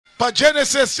pa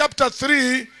Genesis chapter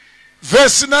 3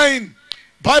 verse 9.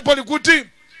 Bible likuti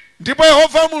ndipo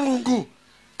Yehova Mulungu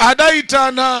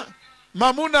adaitana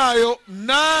mamunayo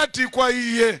nati kwa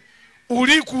iye,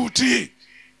 uli kuti?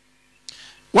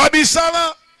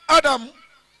 Wabisala Adamu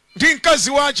ndi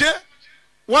mkazi wache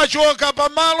wachoka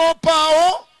pamalo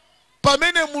pawo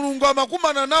pamene Mulungu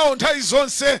amakumana nawo nthawi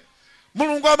zonse.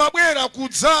 Mulungu amabwera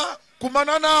kudza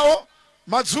kumana nawo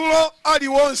madzulo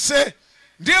aliwonse.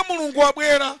 Ndiye Mulungu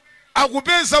wabwera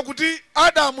akupeza kuti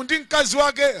Adamu ndi mkazi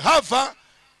wake Hava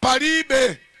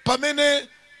palibe pamene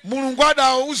Mulungu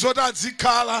adawuza kuti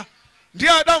adzikhala.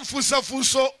 Ndiye adamfunsa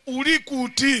funso, uli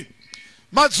kuti?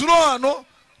 Madzulo ano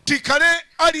tikhale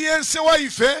aliyense wa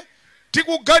ife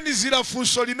tikuganizira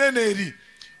funso limeneli,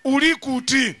 uli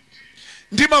kuti?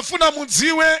 Ndimafuna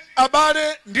mudziwe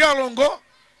abale ndi alongo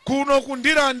kuno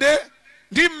kundirande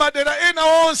ndi madera ena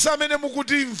onse amene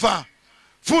mukutimva,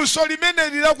 funso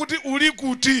limeneli lakuti uli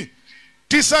kuti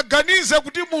tisaganize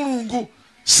kuti Mulungu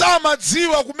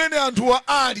samadziwa kumene anthuwa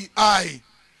ali ayi,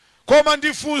 koma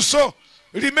ndi funso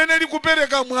limene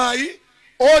likupereka mwayi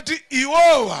oti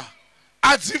iwowa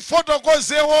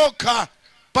adzifotokoze wokha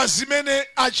pa zimene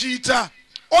achita,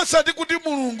 osati kuti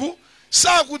Mulungu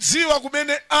sakudziwa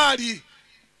kumene ali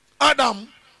Adamu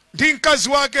ndi mkazi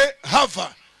wake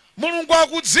Hava. Mulungu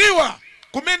akudziwa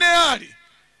kumene ali,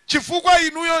 chifukwa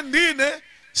inuyo ndine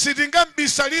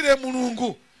sitingambisalire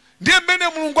Mulungu. Ndiye mmene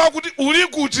Mulungu akuti uli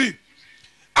kuti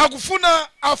akufuna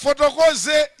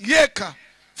afotokoze yekha.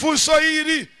 Funso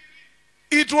ili,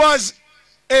 it was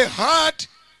a heart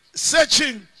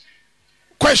searching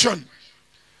question.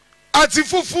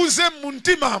 Adzifufuze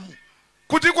mumtimamu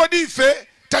kuti kodi ife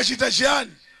tachita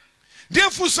chiyani. Ndiye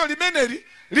funso limeneli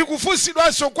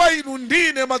likufunsidwanso kwa inu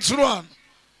ndine madzulo ano,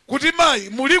 kuti mayi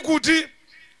muli kuti,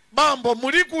 bambo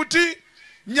muli kuti,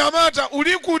 nyamata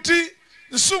uli kuti,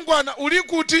 msungwana uli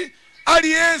kuti,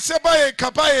 aliyense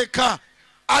payekha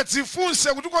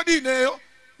adzifunse kuti kodi ineyo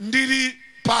ndili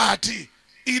pati,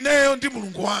 ineyo ndi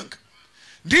Mulungu wanga.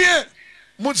 Ndiye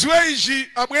mudziwe ichi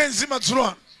abwenzi madzulo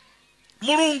ano,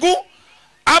 Mulungu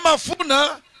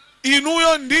amafuna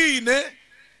inuyo ndi ine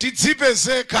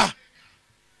tidzipezeka.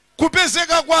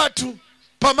 Kupezeka kwathu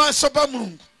pamaso pa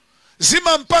Mulungu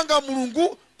zimampanga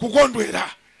Mulungu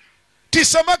kukondwera.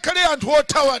 Tisamakhale anthu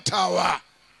othawathawa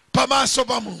pamaso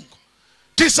pa Mulungu.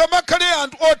 Tisamakhale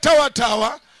anthu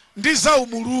othawathawa ndi za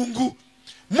umulungu.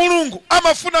 Mulungu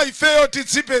amafuna ifeyo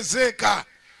tidzipezeka.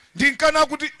 Ndinkana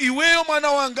kuti iweyo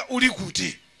mwana wanga uli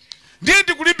kuti? Ndiye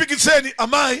ndikulimbikitseni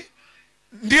amayi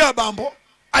ndi abambo,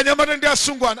 anyamata ndi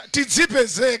asungwana,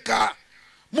 tidzipezeka.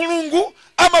 Mulungu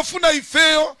amafuna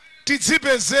ifeyo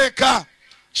tidzipezeka.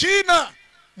 China,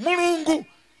 Mulungu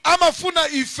amafuna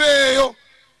ifeyo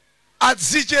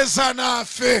adzicheza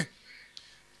nafe.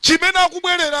 Chimene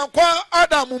akubwerera kwa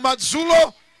Adamu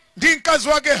madzulo ndi mkazi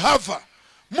wake Hava,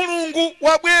 Mulungu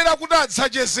wabwera kuti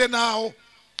adzacheze nawo.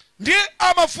 Ndiye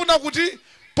amafuna kuti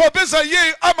popeza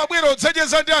iyeyo amabwera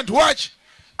kudzacheza ndi anthu ache,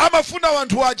 amafuna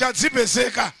anthu ache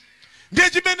adzipezeka. Ndiye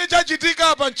chimene chachitika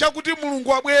apa nchakuti Mulungu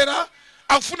wabwera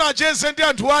akufuna acheze ndi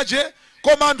anthu ache,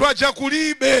 koma anthu ache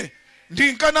kulibe.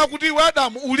 Ndinkana kuti iwe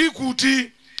Adamu uli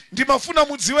kuti? Ndimafuna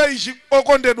mudziwe ichi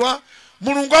okondedwa,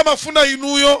 Mulungu amafuna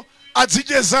inuyo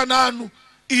adzicheza nanu,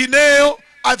 ineyo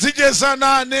adzicheza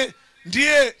nane.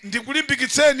 Ndiye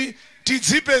ndikulimbikitseni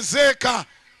tidzipezeka,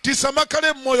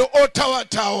 tisamakhale mmoyo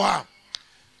othawathawa.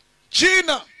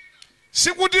 China,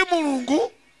 sikuti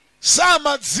Mulungu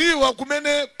samadziwa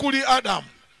kumene kuli Adamu,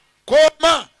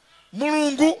 koma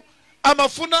Mulungu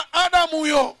amafuna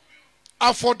Adamuyo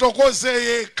afotokoze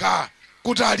yekha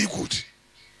kuti ali kuti.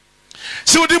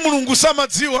 Sikuti Mulungu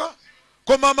samadziwa,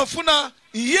 koma amafuna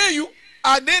iyeyu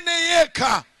anene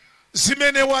yekha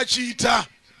zimene wachita.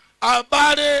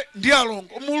 Abale ndi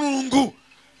alongo, Mulungu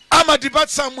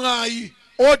amatipatsa mwayi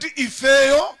oti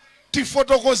ifeyo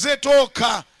tifotokoze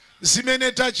tokha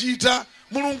zimene tachita.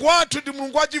 Mulungu wathu ndi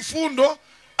Mulungu wachifundo,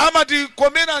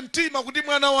 amatikomera mtima kuti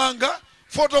mwana wanga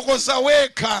fotokoza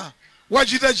wekha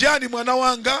wachita chiyani mwana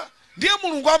wanga. Ndiye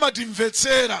Mulungu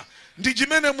amatimvetsera. Ndi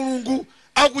chimene Mulungu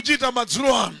akuchita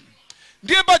madzulo ano.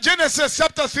 Ndiye pa Genesis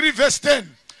chapter 3 verse 10,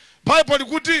 Bible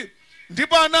likuti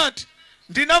ndipo anati,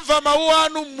 ndinamva mawu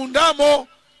anu m'mundamo,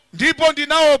 ndipo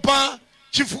ndinaopa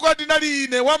chifukwa ndinali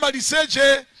ine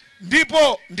wamaliseche,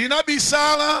 ndipo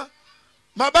ndinabisala.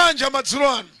 Mabanja madzulo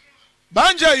ano,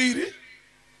 banja ili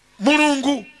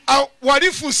Mulungu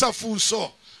walifunsa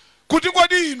funso kuti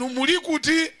kodi inu muli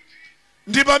kuti?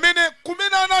 Ndi pamene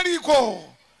kumene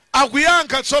analiko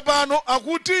akuyankha tsopano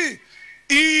akuti,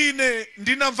 ine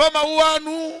ndinamva mawu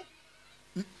anu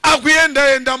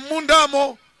akuyendayenda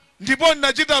m'mundamo, ndipo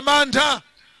ndinachita mantha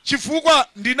chifukwa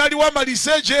ndinali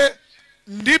wamaliseche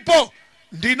ndipo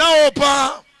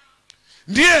ndinaopa.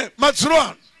 Ndiye madzulo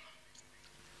ano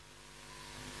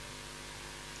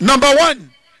number 1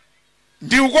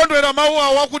 ndi ukondwera mawu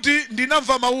awa kuti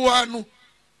ndinamva mawu anu.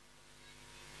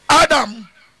 Adamu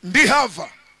ndi Hava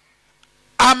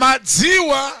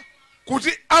amadziwa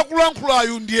kuti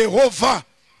akulankhulayu ndi Yehova.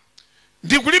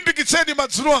 Ndikulimbikitseni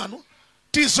madzulo ano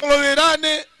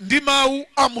tizolowerane ndi mawu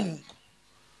a Mulungu.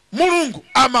 Mulungu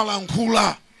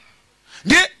amalankhula.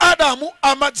 Ndiye Adamu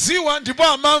amadziwa ndipo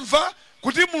amamva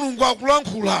kuti Mulungu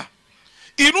akulankhula.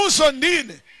 Inunso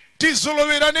ndine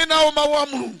tizolowerane nawo mawu a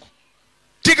Mulungu.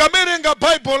 Tikamerenga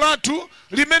Bible lathu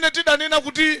limene tidanena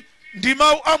kuti ndi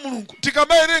mawu a Mulungu,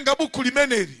 tikamerenga buku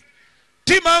limeneli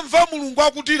timamva Mulungu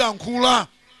akutilankhula.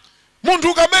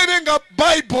 Munthu ukamerenga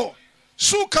Bible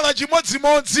sukhala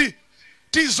chimodzimodzi.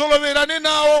 Tizolowerane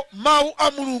nawo mawu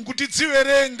a Mulungu,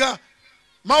 tidziwerenga.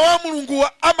 Mawu a Mulungu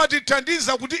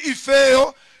amatithandiza kuti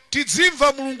ifeyo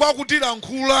tidzimva Mulungu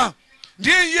akutilankhula.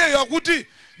 Ndiye iyeyo akuti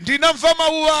ndinamva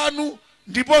mawu anu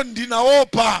ndipo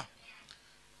ndinaopa.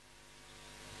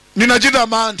 Ninachita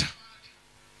mantha.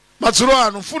 Madzulo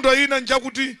ano mfundo ina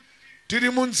njakuti tili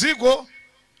mu dziko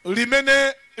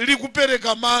limene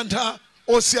likupereka mantha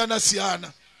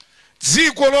osiyanasiyana.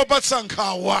 Dziko lopatsa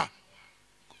nkhawa.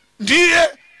 Ndiye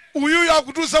uyuyu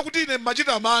akutuza kuti ine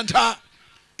machita mantha.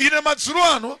 Ine madzulo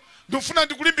ano ndifuna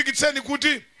ndikulimbikitseni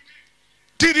kuti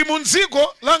tili mu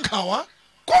dziko la nkhawa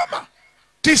koma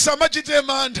tisamachite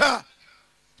mantha.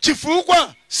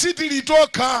 Chifukwa sitili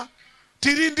tokha,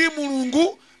 tili ndi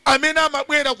Mulungu amene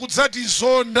amabwera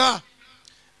kudzatizonda.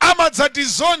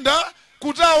 Amadzatizonda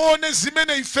kuti aone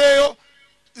zimene ifeyo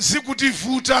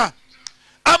zikutivuta.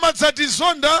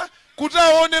 Amadzatizonda kuti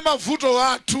aone mavuto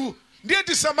athu. Ndiye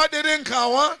tisamadere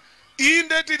nkhawa.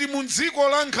 Inde tili mu dziko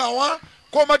la nkhawa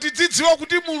koma tidzidziwa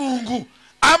kuti Mulungu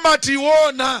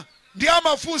amationa. Ndi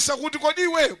amafunsa kuti kodi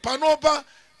iwe panopa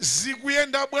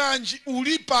zikuyenda bwanji,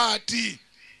 uli pati?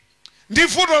 Ndi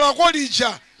vuto lako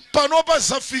lija panopa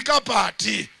zafika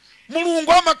pati?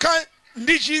 Mulungu amakhala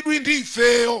ndi chidwi ndi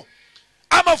ifeyo.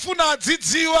 Amafuna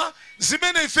adzidziwa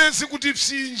zimene ife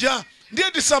zikutipsinja.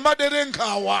 Ndiye tisamadere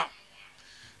nkhawa.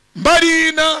 Mbali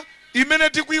ina imene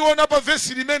tikuiona pa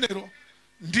vesi limenelo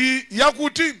ndi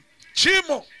yakuti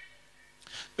tchimo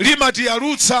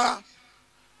limatiyalutsa.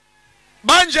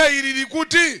 Banja ili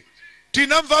likuti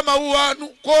tinamva mawu anu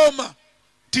koma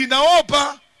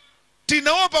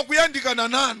tinaopa kuyandikana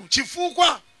nanu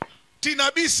chifukwa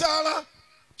tinabisala.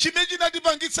 Chimene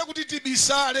chinatipangitsa kuti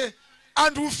tibisale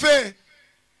anthufe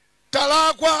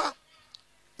talakwa.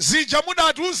 Zija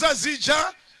mudatiuza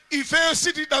zija ifeyo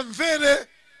sitidamvere.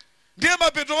 Ndiye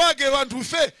mapeto wake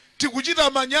anthufe tikuchita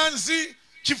manyazi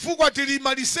chifukwa tili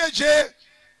maliseche.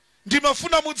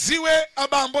 Ndimafuna mudziwe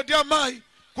abambo ndi amayi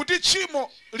kuti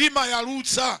tchimo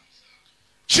limayalutsa.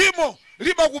 Tchimo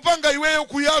limakupanga iweyo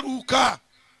kuyaluka.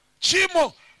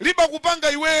 Tchimo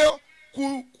limakupanga iweyo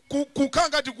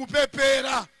kukanga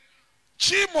tikupepera.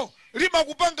 Tchimo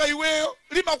limakupanga iweyo,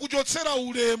 limakuchotsera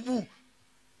ulemu.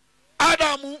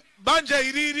 Adamu banja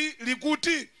ilili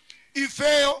likuti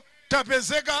ifeyo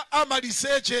tapezeka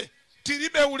amaliseche,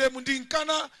 tilibe ulemu ndi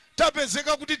nkana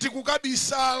tapezeka kuti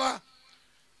tikukabisala.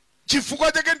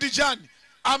 Chifukwa chake ndi chani?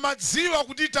 Amadziwa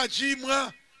kuti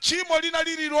tachimwa. Tchimo lina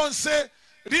lililonse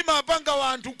limapanga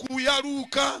wanthu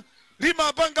kuyaluka,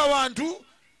 limapanga wanthu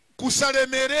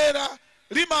kusalemerera,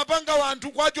 limapanga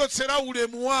wanthu kwachotsera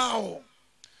ulemu wawo.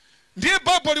 Ndiye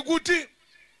Bible likuti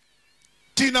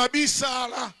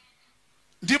tinabisala.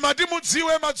 Ndimati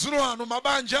mudziwe madzulo ano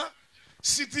mabanja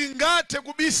sitingathe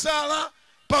kubisala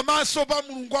pamaso pa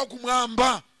Mulungu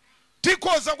akumwamba.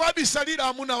 Tikhoza kuabisalira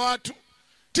amuna wathu,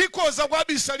 tikhoza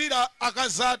kuabisalira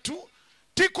akazi athu,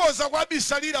 tikhoza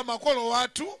kuabisalira makolo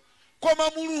wathu, koma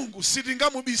Mulungu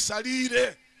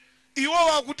sitingamubisalire. Iwo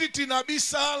wakuti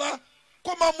tinabisala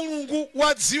koma Mulungu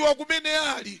wadziwa kumene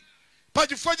ali.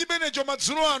 Pachifukwa chimenecho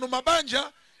madzulo ano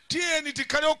mabanja tiyeni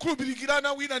tikhale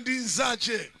okhulupirikirana wina ndi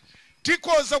nzache.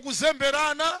 Tikhoza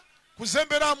kuzemberana,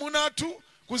 kuzembera amuna athu,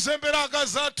 kuzembera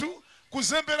akazi athu,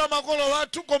 kuzembera makolo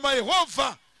athu, koma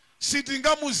Yehova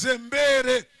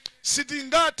sitingamuzembere.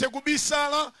 Sitingathe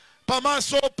kubisala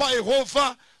pamaso pa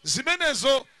Yehova.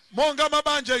 Zimenezo monga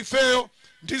mabanja ifeyo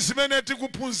ndi zimene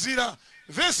tikuphunzira.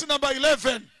 Verse number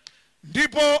 11.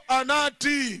 Ndipo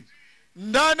anati,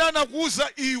 ndani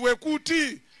anakuuza iwe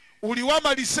kuti uli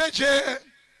wamaliseche?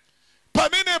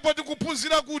 Pamenepo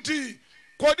tikuphunzira kuti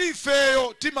kodi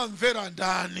ifeyo timamvera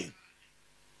ndani?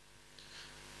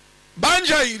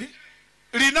 Banja ili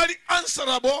linali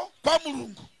answerable kwa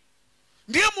Mulungu.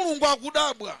 Ndiye Mulungu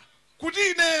akudabwa kuti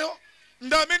ineyo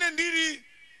ndamene ndili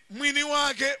mwini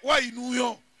wake wa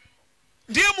inuyo.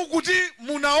 Ndiye mukuti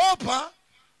munaopa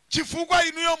chifukwa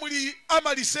inuyo muli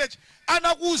amaliseche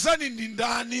anakuuzani ndi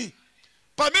ndani.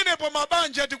 Pamenepo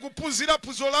mabanja tikuphunzira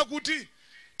phunziro lakuti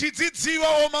tidzidziwa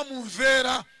oma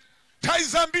mumvera. Nthawi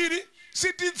zambiri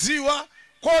sitidziwa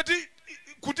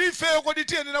kuti ifeyo kodi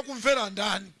tiyenera kumvera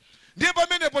ndani. Ndiye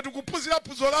pamenepo tikuphunzira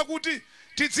phunziro lakuti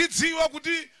tidzidziwa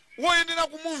kuti woyenera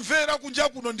kumumvera kunja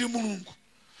kuno ndi Mulungu.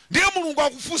 Ndiye Mulungu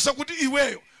akufunsa kuti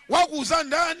iweyo wakuuza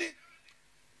ndani,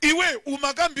 iwe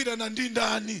umakambirana ndi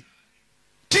ndani.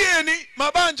 Tiyeni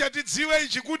mabanja tidziwe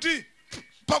ichi kuti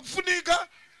pakufunika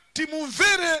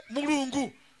timumvere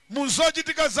Mulungu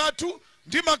muzochitika zathu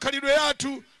ndi makhalidwe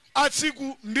yathu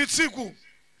atsiku ndi tsiku.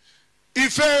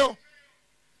 Ifeyo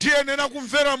tiyenera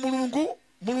kumvera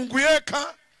Mulungu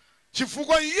yekha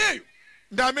chifukwa iyeyo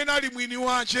ndi amene ali mwini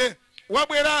wache.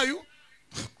 Wabwerayu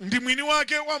ndi mwini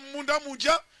wake wa munda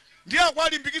muja, ndiye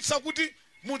akulimbikitsa kuti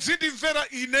muzindimvera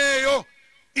ineyo.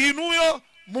 Inuyo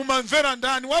mumamvera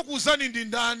ndani, wakuuzani ndi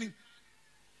ndani.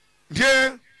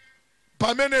 Ndiye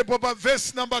pamenepo pa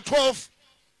verse number 12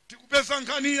 tikupeza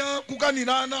nkhani ya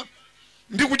kukanirana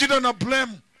ndi kuchitana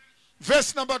blame.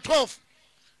 Verse number 12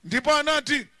 ndipo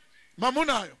anati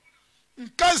mamunayo,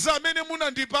 mkazi amene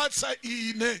munandipatsa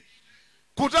ine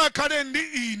kuti akhale ndi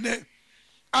ine,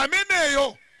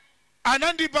 ameneyo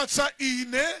anandipatsa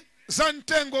ine za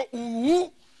mtengo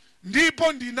uwu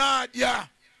ndipo ndinadya.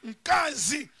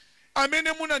 Mkazi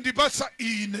amene munandipatsa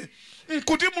ine.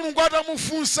 Nkuti Mulungu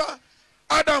atamufunsa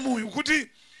Adamuyu kuti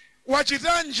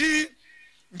wachitanji,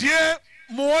 ndiye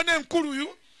muone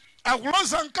mkuluyu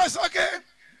akuloza mkazi ake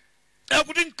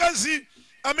akuti mkazi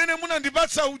amene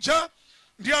munandipatsa uja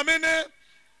ndi amene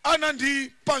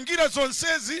anandipangira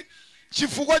zonsezi,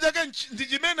 chifukwa chake ndi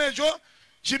chimenecho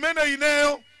chimene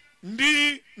ineyo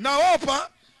ndi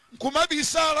naopa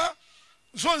kumabisala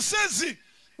zonsezi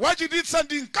wachititsa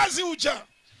ndi mkazi uja.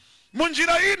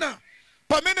 Munjira ina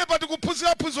pamene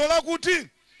patikuphunzira phunziro lakuti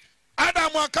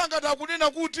Adamu akangati akunena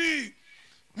kuti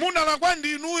munalakwa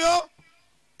ndi inuyo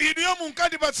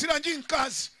munkandipatsira nji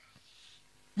mkazi.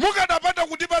 Mukadapanda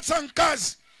kundipatsa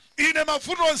mkazi, ine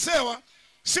mavuto onsewa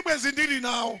sibwezi ndili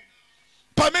nawo.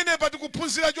 Pamene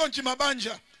patikuphunzira chonchi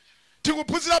mabanja,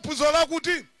 tikuphunzira phunziro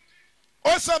lakuti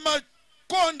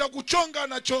osamakonda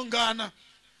kuchongana.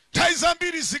 Nthawi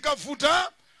zambiri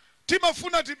zikavuta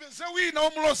timafuna tipeze wina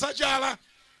omuloza chala.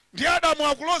 Ndi Adamu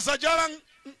akuloza chala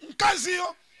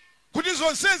mkaziyo kuti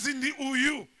zonsezi ndi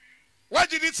uyu,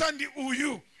 wachititsa ndi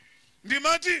uyu.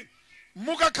 Ndimati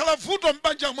mukakhala vuto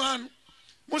mbanja mwanu,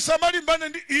 musamalimbane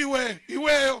ndi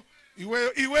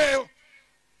iweyo.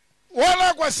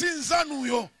 Walakwa si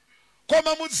nzanuyo,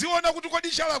 koma mudziona kuti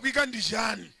kodi chalakwika ndi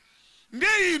chani.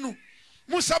 Ndiye inu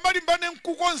musamalimbane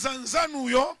mkukonza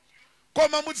nzanuyo,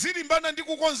 koma mudzilimbana ndi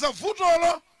kukonza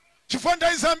vutolo, chifukwa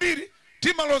nthawi zambiri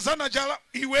timalozana chala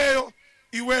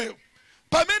iweyo.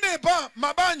 Pamenepa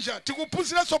mabanja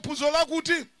tikuphunziranso phunziro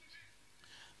lakuti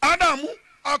Adamu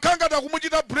akangati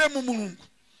akumuchita blame Mulungu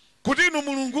kuti inu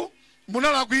Mulungu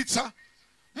munalakwitsa.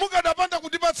 Mukadapanda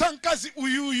kundipatsa mkazi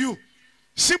uyuyu,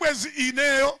 sibwezi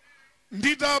ineyo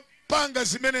nditapanga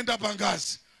zimene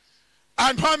ndapangazi.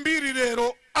 Anthu ambiri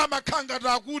lero amakhangati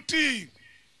akuti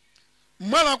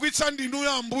mwalakwitsa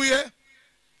ndinuyo Ambuye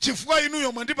chifukwa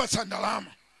inuyo mwandipatsa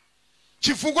ndalama.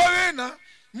 Chifukwa wena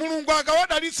Mulungu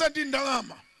akawadalitsa ndi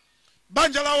ndalama,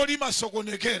 banja lawo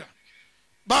limasokonekera.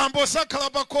 Bambo sakhala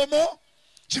pakomo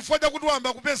chifukwa chakuti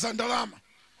wamba kupeza ndalama.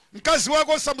 Mkazi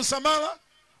wako samusamala,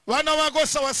 wana wako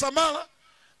sawasamala.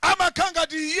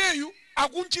 Amakhangati iyeyu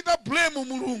akunchita blame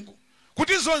Mulungu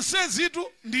kuti zonsezi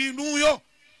tu ndi inuyo.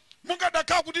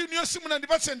 Mukadakhala kuti inuyo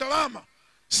simunandipatse ndalama,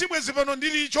 sibwezi pano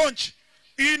ndili chonchi.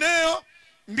 Ineyo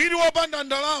ndili wopanda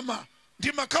ndalama,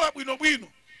 ndimakhala bwinobwino.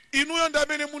 Inuyo ndi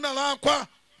amene munalakwa.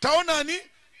 Taonani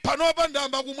panopa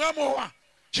ndamba kumwamowa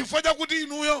chifukwa chakuti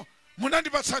inuyo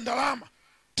munandipatsa ndalama.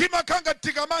 Timakhanga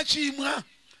tikamachimwa,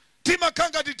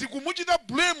 timakhanga tikumuchita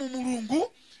blame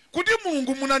Mulungu kuti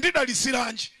Mulungu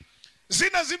munandidalisiranji.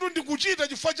 Zina zinthu ndikuchita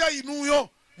chifukwa cha inuyo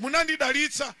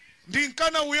munandidalitsa.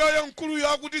 Ndinkana uyoyo mkuluyo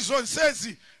akuti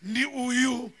zonsezi ndi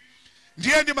uyu.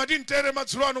 Ndiye ndimati ntere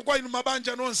madzulo ano kwa inu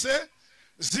mabanja nonse,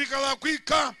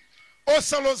 zikalakwika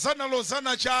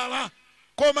osalozana chala,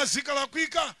 koma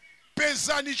zikalakwika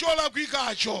pezani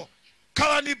cholakwikacho.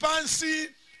 Khalani pansi,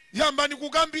 yambani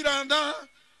kukambirana,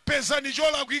 pezani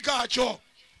cholakwikacho.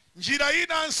 Njira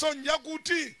inanso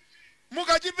nyakuti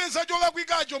mukachipeza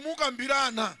cholakwikacho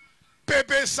mukambirana,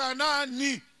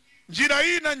 pepesanani. Njira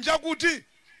ina njakuti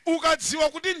ukadziwa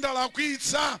kuti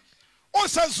ndalakwitsa,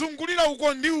 osazungulira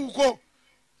uko ndi uko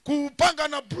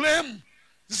kupangana blame.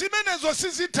 Zimenezo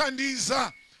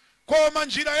sizithandiza. koma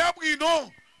njira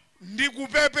yabwino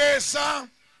ndikupepesa.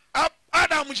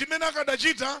 Adamu chimene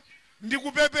akadachita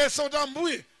ndikupepesa kuti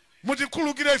Ambuye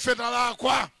mutikhululukire ife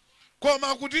talakwa,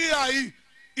 koma kuti ayi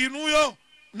inuyo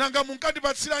nanga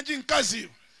munkatipatsiranji mkaziyo.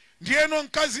 Ndiyeno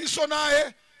mkaziso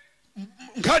naye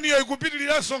nkhaniyo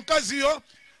ikupitiriranso, mkaziyo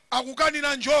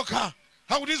akukanira njoka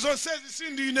akuti zonsezi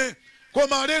sindine,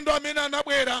 koma alendo amene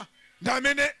anabwera ndi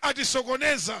amene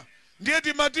atisokoneza. Ndiye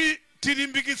timati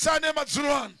tilimbikitsane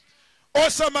madzulo ano,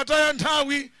 osamataya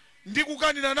nthawi ndi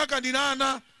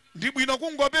kukanirana ndi bwino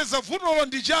kungopeza vutolo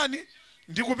ndi chani,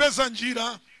 ndi kupeza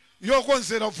njira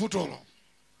yokonzera vutolo.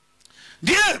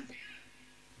 Ndiye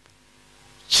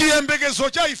chiyembekezo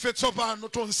cha ife tsopano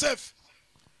tonsefe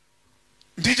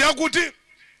ndi chakuti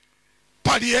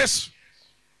pali Yesu.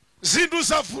 Zinthu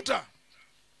zavuta,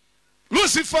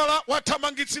 Lucifera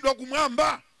wathamangitsidwa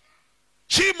kumwamba,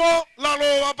 tchimo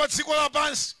lalowa pa dziko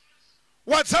lapansi,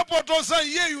 wadzapotoza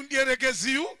iyeyu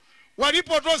mdierekeziyu,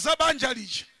 walipotoza banja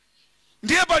lija.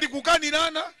 Ndiye pali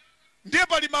kukanirana, ndiye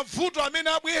pali mavuto amene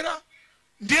abwera.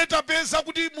 Ndiye tapeza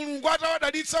kuti Mulungu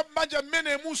atawadalitsa m'banja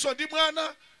mmene muso ndi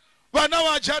mwana, wana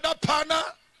waja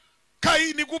adaphana,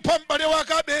 Kaini kupha m'bale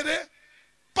wake Abele,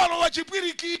 palowa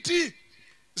chipwirikiti,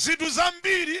 zinthu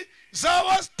zambiri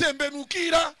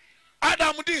zawatembenukira.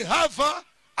 Adamu ndi Hava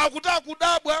akuti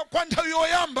akudabwa kwa nthawi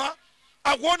yoyamba,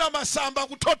 akuona masamba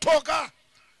akuthothoka,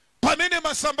 pamene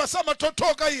masamba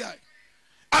samathothoka iyayi.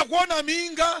 Akuona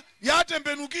minga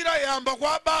yatembenukira yamba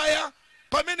kwa abaya,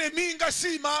 pamene minga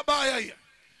sima abaya iyayi.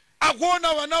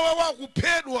 Akuona wana wawo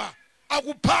akuphedwa,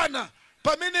 akuphana,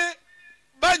 pamene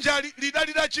banja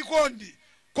lidalira chikondi,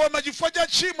 koma chifukwa cha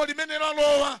tchimo limene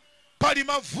lalowa pali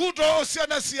mavuto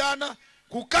osiyanasiyana,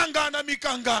 kukangana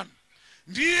mikangano.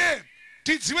 Ndiye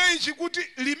tidziwe ichi kuti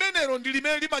limenelo ndi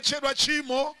limene limatchedwa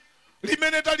tchimo,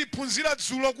 limene taliphunzira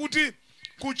dzulo kuti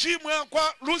kuchimwa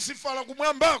kwa Lucifera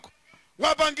kumwambako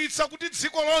wapangitsa kuti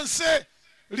dziko lonse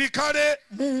likhale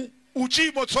mu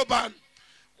uchimo tsopano.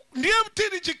 Ndiye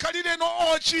tili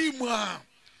chikhalireno ochimwa.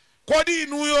 Kodi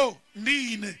inuyo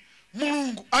ndi ine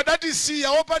Mulungu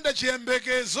adatisiya opanda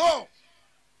chiyembekezo?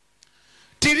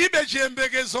 Tilibe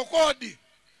chiyembekezo kodi?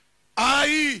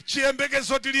 Ayi,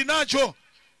 chiyembekezo tili nacho.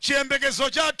 Chiyembekezo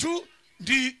chathu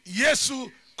ndi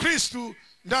Yesu Khristu,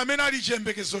 ndi amene ali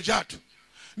chiyembekezo chathu.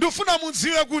 Ndifuna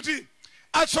mudziwe kuti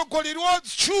atsogoleri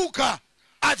otchuka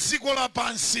a dziko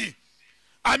lapansi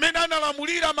amene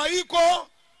analamulira maiko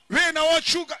wena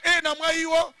otchuka, ena mwa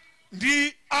iwo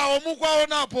ndi awo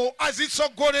mukuwaonapo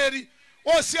azitsogoleri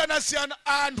osiyanasiyana,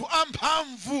 anthu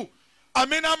amphamvu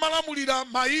amene amalamulira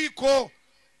maiko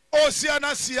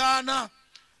osiyanasiyana.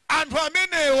 Anthu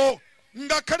amenewo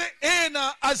ngakhale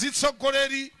ena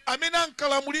azitsogoleri amene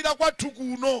ankalamulira kwathu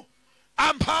kuno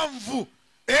amphamvu,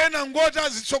 ena ngoti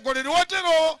azitsogoleri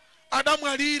otero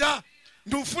adamwalira.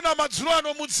 Ndikufuna madzulo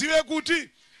ano mudziwe kuti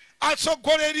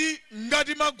atsogoleri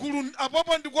ngati magulu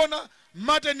apopo ndikuona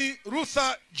Martin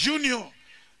Luther Jr.,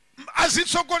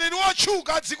 azitsogoleri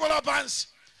otchuka a dziko lapansi,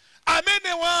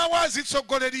 amene wawa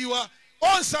azitsogoleriwa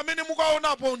onse amene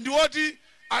mukaonapo ndi oti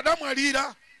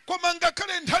adamwalira. Koma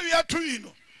ngakhale nthawi yathu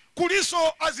ino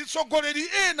kuliso azitsogoleri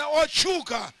ena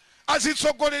otchuka,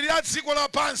 azitsogoleri a dziko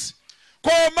lapansi.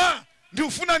 Koma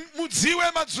ndikufuna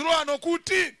mudziwe madzulo ano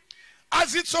kuti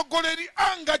azitsogoleri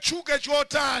angatchuke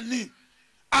chotani,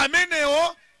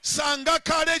 amenewo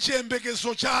sangakhale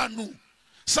chiyembekezo chanu,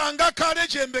 sangakhale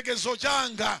chiyembekezo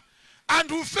changa.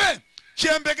 Anthufe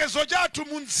chiyembekezo chathu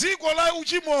mu dziko la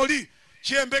uchimoli,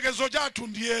 chiyembekezo chathu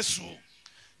ndi Yesu.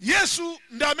 Yesu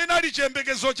ndi amene ali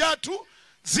chiyembekezo chathu.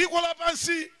 Dziko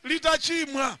lapansi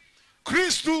litachimwa,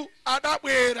 Khristu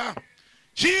adabwera.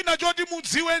 China choti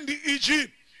mudziwe ndi ichi,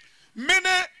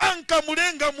 mmene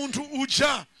ankamulenga munthu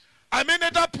uja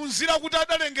amene taphunzira kuti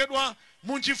adalengedwa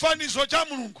mu chifanizo cha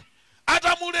Mulungu,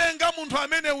 atamulenga munthu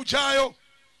amene ujayo,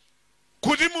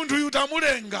 kuti munthu uyu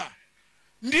tamulenga,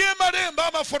 ndiye malemba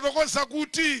amafotokoza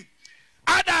kuti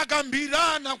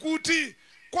adakambirana kuti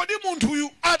kodi munthu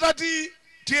uyu atati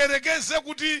tiyerekeze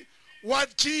kuti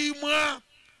wachimwa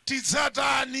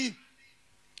tidzatani.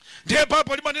 Ndiye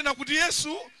papo limanena kuti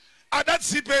Yesu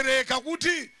adadzipereka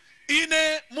kuti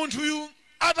ine munthu uyu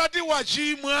atati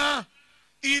wachimwa,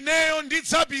 ineyo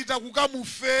ndidzapita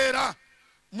kukamufera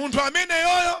munthu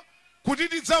ameneyoyo kuti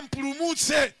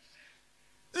tidzampulumutse.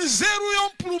 Nzeru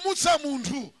yompulumutsa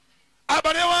munthu,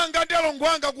 abale wanga ndi alongo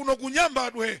wanga, kuno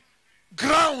kunyambadwe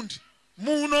ground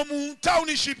muno mu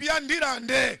township ya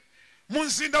Ndirande, mu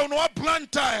mzinda uno wa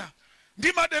Blantyre,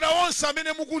 ndi madera onse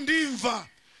amene mukundimva,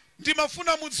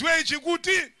 ndimafuna mudziwe ichi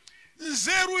kuti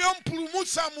nzeru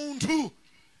yompulumutsa munthu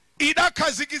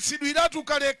idakhazikitsidwiratu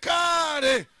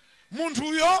kalekale.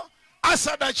 Munthuyo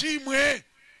asadachimwe,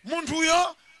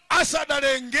 munthuyo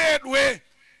asadalengedwe,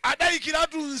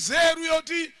 adayikiratu nzeru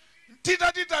yoti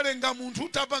titalenga munthu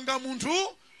tapanga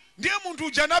munthu ndiye munthu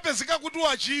uja anapezeka kuti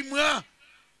wachimwa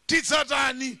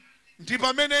tidzatani. Ndi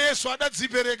pamene Yesu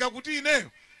adadzipereka kuti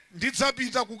ineyo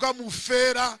ndidzapita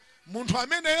kukamufera munthu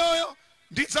ameneyoyo,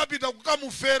 ndidzapita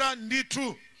kukamufera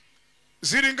ndithu.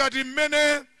 Zili ngati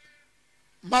mmene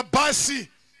mabasi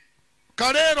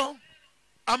kalero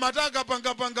amataka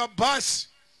panga basi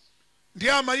ndi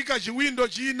amayika chiwindo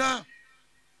china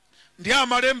ndi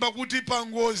amalemba kuti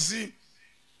pangozi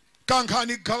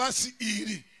kankhani galasi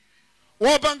ili.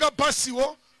 Wopanga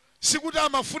basiwo sikuti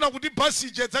amafuna kuti basi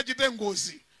idzachite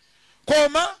ngozi,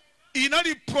 koma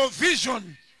inali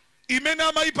provision imene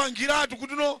amayipangiratu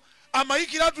kuti no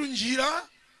amayikiratu njira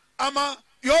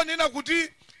yonena kuti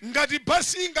ngati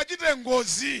basi ingachite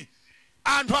ngozi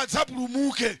anthu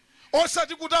adzapulumuke,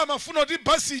 osati kuti amafuna kuti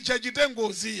basi ichite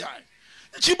ngozi yayi.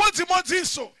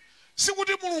 Chimodzimodzinso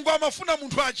sikuti Mulungu amafuna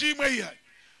munthu achimwe yayi,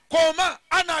 koma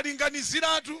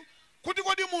analinganiziratu kuti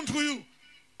kodi munthuyu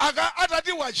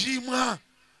atati wachimwa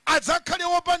adzakhale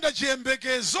wopanda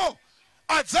chiyembekezo,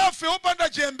 adzafe wopanda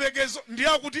chiyembekezo, ndiye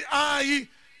kuti ayi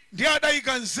ndiye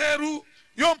adayika nzeru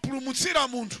yompulumutsira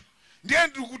munthu. Ndiye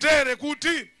ndikutere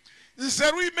kuti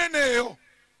nzeru imeneyo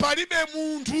palibe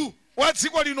munthu wa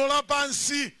dziko lino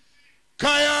lapansi,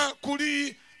 kaya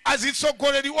kuli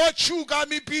azitsogoleri otchuka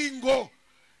amipingo,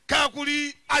 kaya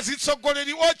kuli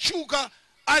azitsogoleri otchuka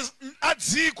a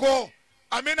dziko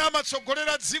amene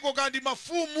amatsogolera dziko, kandi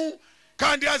mafumu,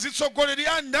 kandi azitsogoleri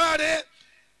a ndale,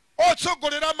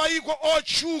 otsogolera mayiko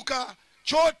otchuka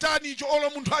chotani olo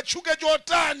munthu atchuke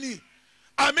chotani,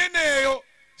 ameneyo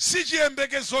si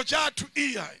chiyembekezo chathu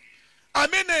iyayi,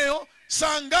 ameneyo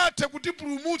sangathe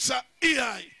kutipulumutsa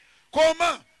iyayi.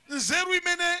 Koma nzeru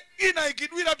imene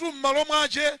inayikidwira tu m'malo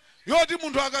mwache yoti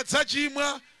munthu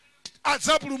akadzachimwa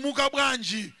adzapulumuka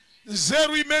bwanji,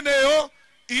 nzeru imeneyo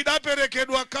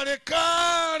idaperekedwa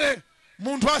kale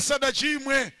munthu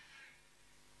asadachimwe.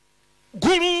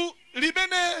 Gulu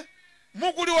limene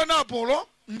mukulionapo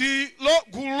ndi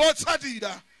gulu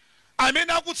lotsatira,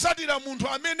 amene akutsatira munthu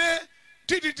amene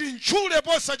titi tintchule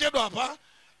posachedwapa,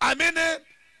 amene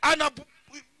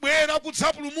anabwera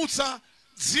kudzapulumutsa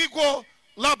dziko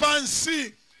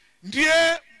lapansi.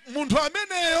 Ndiye munthu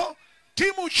ameneyo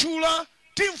timutchula,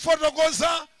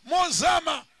 timfotokoza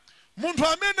mozama. Munthu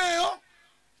ameneyo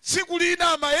tsiku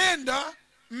lina amayenda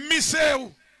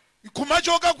m'misewu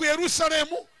kumachoka ku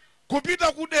Yerusalemu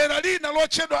kupita ku dera lina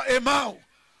lotchedwa Emau.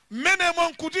 Mmenemo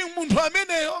nkuti munthu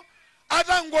ameneyo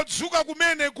atangodzuka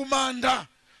kumene kumanda,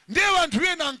 ndiye anthu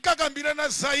ena ankakambirana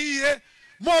za iye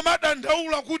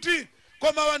momadandaula kuti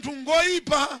koma anthu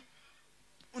ngoyipa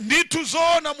ndithu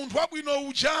zoona munthu wabwino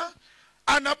uja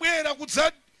anabwera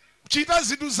kudzachita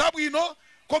zinthu zabwino,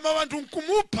 koma anthu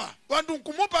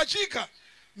nkumupha chika.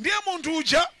 Ndiye munthu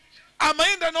uja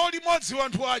amayenda nawo limodzi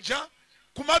anthu aja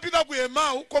kumapita ku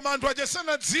Emau, koma anthu aja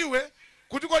sanadziwe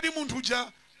kuti kodi munthu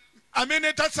uja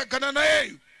amene tatsagana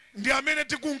nayeyo ndi amene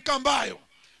tikunkambayo.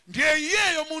 Ndiye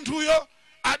iyeyo munthuyo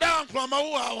adayankhula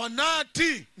mawu awa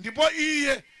nati, ndipo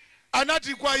iye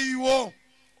anati kwa iwo,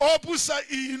 opusa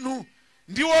inu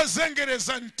ndi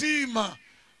ozengereza mtima,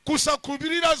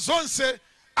 kusakhulupirira zonse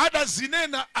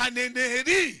adazinena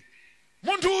aneneri.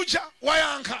 Munthu uja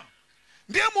wayankha.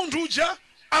 Ndiye munthu uja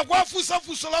akwafunsa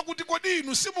funso lakuti kodi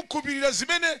inu simukhulupirira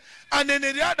zimene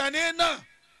aneneri adanena?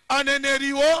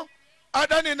 Aneneriwo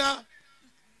adanena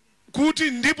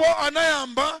kuti ndipo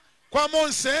anayamba kwa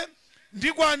Mose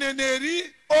ndi kwa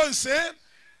aneneri onse,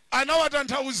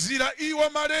 anawatanthauzira iwo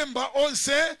malemba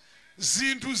onse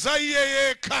zinthu za iye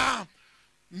yekha.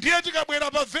 Ndiye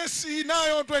tikabwera pa vesi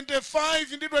inayo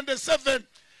 25 ndi 27,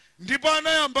 ndipo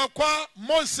anayamba kwa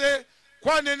Mose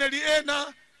kwa aneneri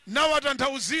ena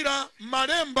nawatanthauzira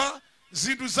malemba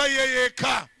zinthu za iye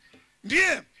yekha.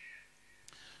 Ndiye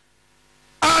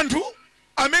anthu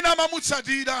amene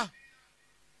amamutsatira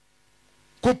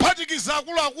kuphatikiza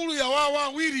akuluakulu yawawo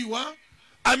awiriwa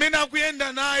amene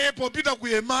akuyenda naye popita ku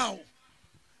Emau,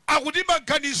 akuti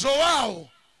maganizo wawo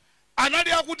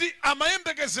anali akuti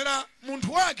amayembekezera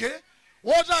munthu wake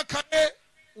woti akhale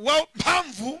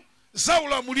wamphamvu za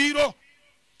ulamuliro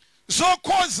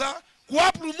zokhoza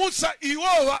kuwapulumutsa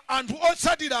iwowa anthu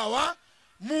otsatirawa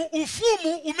mu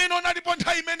ufumu umene unalipo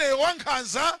nthawi imeneyo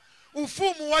wankhanza,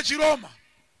 ufumu wa Chiroma.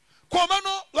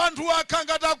 Komano anthu akha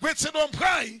ngati agwetsedwa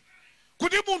mphwayi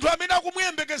kuti munthu amene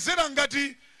akumuyembekezera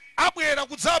ngati abwera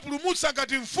kudzapulumutsa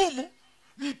ngati mfumu,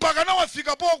 mpaka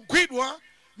nawafika pogwidwa,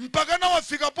 mpaka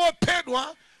nawafika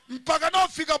pophedwa, mpaka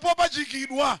nawafika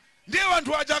popachikidwa, ndiye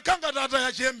anthu aja akha ngati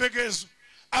ataya chiyembekezo,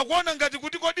 akuona ngati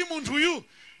kuti kodi munthuyu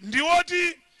ndiwoti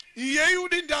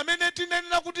Yeyudi ndi amene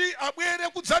tinenera kuti abwere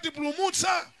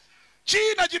kudzatipulumutsa.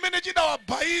 China chimene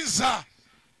chidawabaiza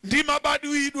ndi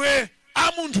mabadwidwe a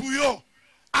munthuyo.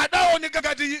 Adaoneka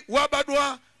ngati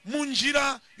wabadwa mu njira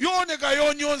yooneka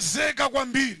yonyozeka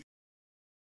kwambiri.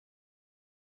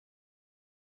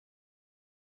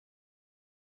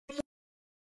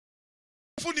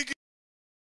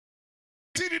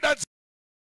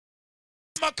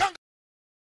 Makanga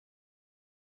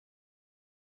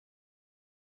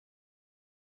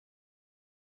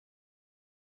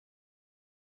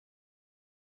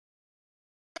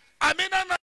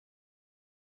amena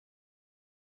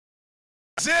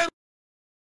zero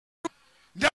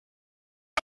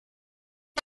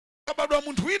ndabadwa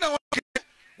munthu wina wake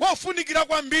wofunikira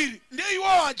kwambiri. Ndiye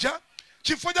iwo aja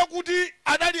chifukwa chakuti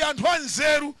adali anthu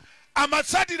anzeru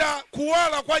amatsatira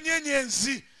kuwala kwa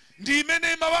nyenyezi, ndi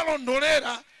imene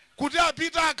imawalondolera kuti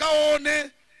apita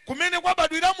akaone kumene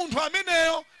kwabadwira munthu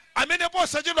ameneyo, amene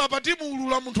posachedwa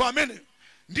patimuulula munthu ameneyo.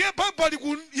 Ndiye Bible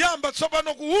likuyamba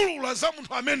tsopano kuulula za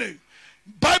munthu ameneyo.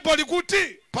 Bible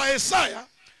likuti pa Yesaya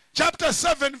chapter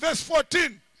 7 verse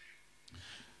 14,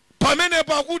 pamene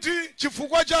pakuti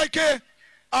chifukwa chake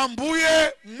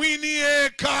Ambuye mwini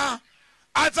yekha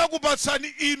adzakupatsani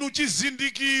inu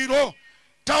chizindikiro.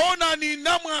 Taonani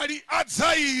namwali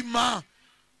adzayima,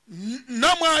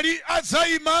 namwali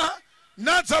adzayima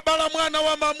nadzabala mwana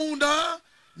wa mamuna,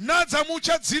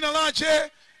 nadzamutcha dzina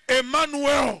lache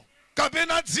Emmanuel,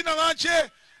 kapena dzina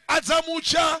lache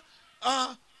adzamutcha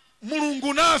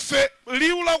Mulungu nafe.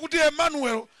 Liwu lakuti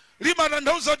Emmanuel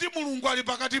limatanthauza kuti Mulungu ali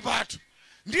pakati pathu.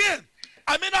 Ndiye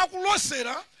amene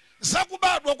akulosera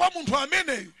zakubadwa kwa munthu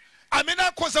ameneyo, amene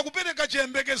akhoza kupereka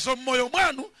chiyembekezo mmoyo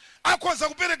mwanu, akhoza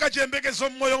kupereka chiyembekezo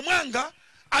mmoyo mwanga,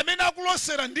 amene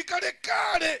akulosera ndi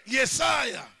kalekale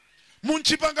Yesaya mu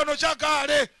chipangano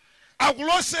chakale.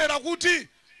 Akulosera kuti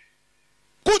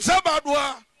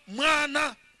kudzabadwa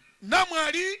mwana,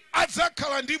 namwali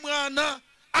adzakhala ndi mwana,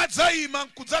 adzayima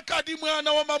kudzakhala ndi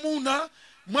mwana wa mamuna.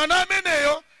 Mwana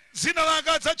ameneyo dzina lake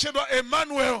adzatchedwa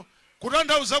Emmanuel,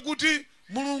 kutanthauza kuti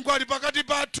Mulungu ali pakati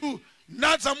pathu.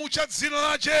 Nadzamutcha dzina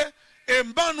lache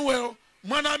Emmanuel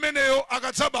mwana ameneyo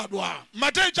akadzabadwa.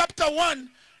 Mateyu chapter 1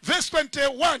 verse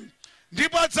 21,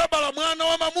 ndipo adzabala mwana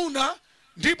wa mamuna,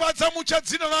 ndipo adzamutcha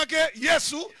dzina lake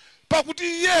Yesu, pakuti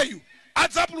iyeyu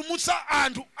adzapulumutsa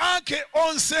anthu ake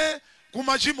onse ku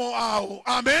machimo awo.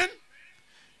 Amen.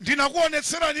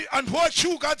 Ndinakuonetserani anthu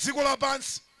otchuka dziko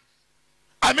lapansi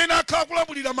amene akhala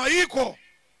kulamulira mayiko,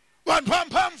 anthu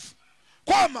amphamvu,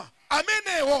 koma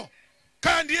amenewo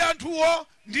kaya ndi anthuwo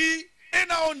ndi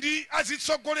enawo ndi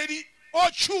azitsogoleri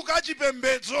otchuka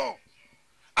achipembedzo,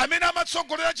 amene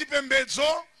amatsogolera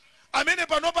chipembedzo, amene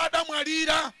panopa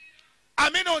adamwalira.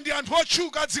 Amenewo ndi anthu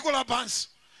otchuka dziko lapansi.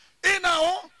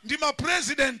 Enawo ndi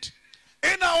mapresident,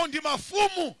 enawo ndi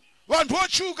mafumu, anthu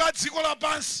otchuka dziko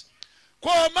lapansi.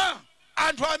 Koma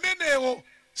anthu amenewo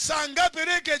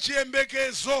sangapereke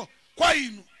chiyembekezo kwa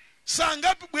inu,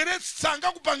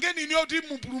 sangakupangeni inu yoti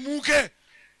mupulumuke,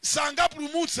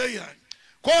 sangapulumutse yani.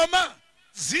 Koma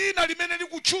dzina limene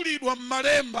likutchulidwa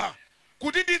m'malemba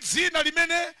kuti ndi dzina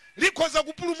limene likhoza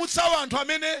kupulumutsa anthu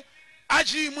amene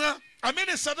achimwa,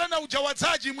 amene Satana uja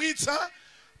wadzachimwitsa,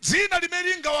 dzina limene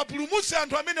lingawapulumutse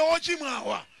anthu amene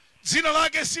ochimwawa, dzina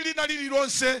lake silina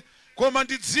lililonse koma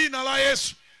ndi dzina la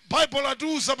Yesu. Bible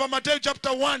atiuza pa Mateyu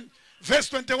chapter 1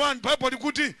 verse 21, Bible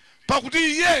likuti pakuti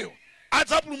iyeyo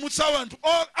adzapulumutsa anthu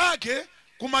ake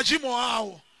ku machimo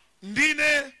awo.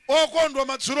 Ndine okondwa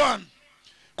madzulo ano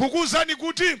kukuwuzani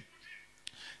kuti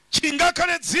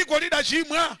chingakhale dziko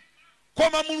lidachimwa,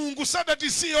 koma Mulungu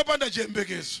sadatisiye opanda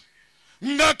chiyembekezo.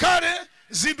 Ngakhale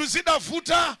zinthu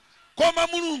zidavuta, koma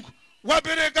Mulungu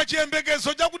wapereka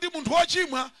chiyembekezo chakuti munthu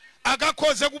wochimwa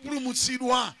akakhoze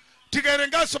kupulumutsidwa.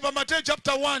 Tikawerenganso pa Mateyu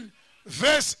chapter 1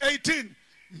 verse 18,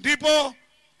 ndipo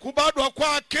kubadwa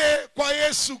kwake kwa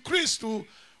Yesu Kristu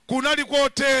kunali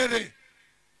kotere: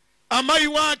 amayi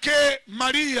wake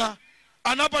Maria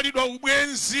anapalidwa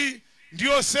ubwenzi ndi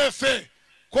Yosefe,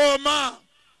 koma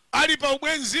ali pa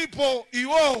ubwenzipo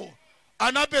iwo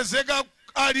anapezeka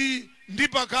ali ndi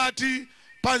pakati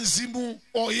pa Mzimu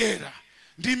Oyera.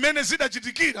 Ndi mmene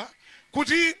zidachitikira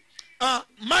kuti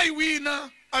mayi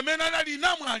wina amene anali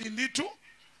namwali ndithu,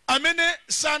 amene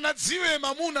sanadziwe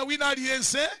mamuna wina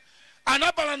aliyense,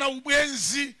 anapalana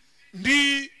ubwenzi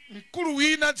ndi mkulu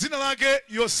wina dzina lake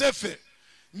Yosefe.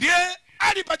 Ndiye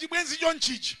ali pa chibwenzi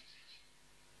chonchichi,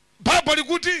 Bible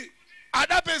likuti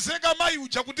adapezeka mayi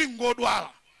uja kuti ngodwala.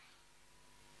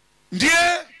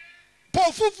 Ndiye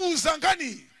pofufuza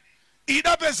ngani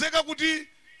idapezeka kuti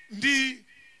ndi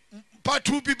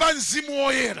pathupi pa Mzimu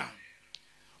Oyera.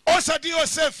 osati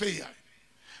Yosefe ya.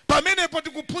 Pamenepo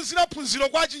tikuphunzira phunziro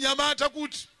kwa chinyamata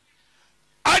kuti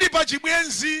ali pa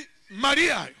chibwenzi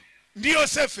Mariyayo ndi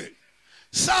Yosefe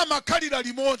samakhalira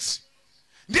limodzi.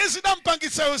 Ndiye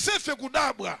zidampangitsa Yosefe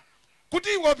kudabwa kuti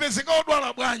iwe wapezeka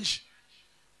odwala bwanji.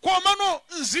 Komano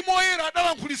Mzimu Woyera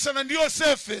adalankhulitsana ndi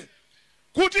Yosefe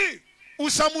kuti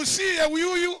usamusiye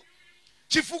uyuyu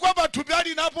chifukwa pathupi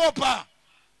ali napopa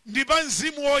ndi pa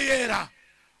Mzimu Woyera.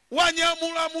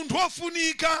 Wanyamula munthu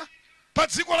wofunika pa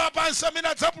dziko lapansi amene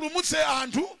adzapulumutse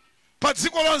anthu pa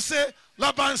dziko lonse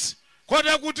lapansi.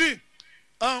 Kotero kuti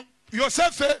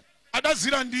Yosefe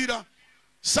adazilandira,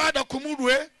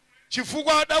 sadakhumudwe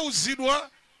chifukwa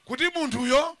adauzidwa kuti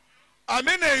munthuyo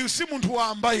ameneyu si munthu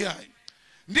wamba yayi.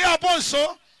 Ndi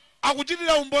aponso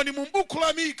akuchitira umboni mu buku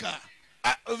la Mika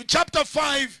chapter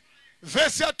 5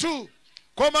 verse 2,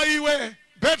 koma iwe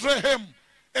Bethlehem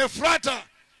Efrata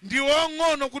ndiwe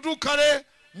wang'ono kuti ukhale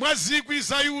mwa zikwi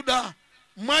za Yuda,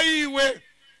 mwa iwe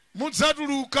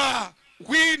mudzatuluka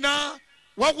wina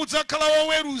wakudzakhala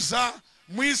woweruza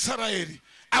mu Israeli.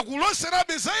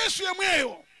 Akuloserabe za Yesu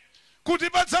yemweyo kuti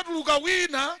padzatuluka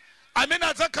wina amene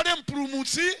adzakhale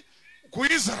mpulumutsi ku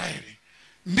Israeli.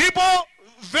 Ndipo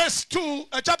verse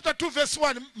 2, chapter 2 verse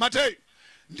 1 Mateyu,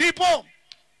 ndipo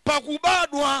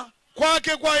pakubadwa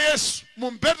kwake kwa Yesu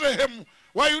mu Bethlehem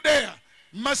wa Yudeya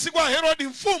m'masiku a Herode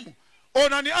mfumu,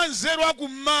 onani anzeru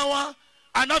akummawa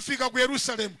anafika ku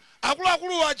Yerusalemu.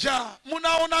 Akuluakulu aja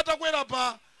munaona atakwera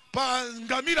pa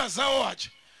ngamira zawo aja.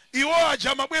 Iwo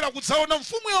aja amabwera kudzaona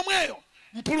mfumu yomweyo,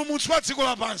 mpulumutsi wa dziko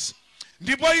lapansi.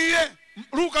 Ndipo iye,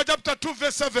 Luka chapter 2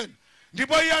 verse 7,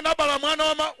 ndipo iye anabala mwana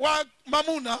wa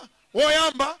mamuna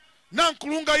woyamba,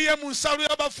 nankulunga iye mu nsalu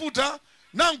ya bafuta,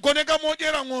 nangoneka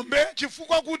modyera ng'ombe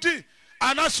chifukwa kuti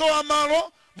anasowa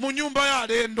malo mu nyumba ya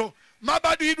alendo.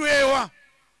 Mabadwidwewa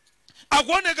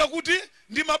akuoneka kuti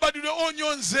ndi mabadwidwe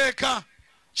onyonzeka.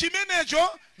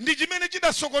 Chimenecho ndi chimene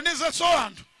chidasokoneza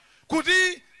anthu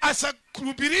kuti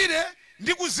asakhulupirire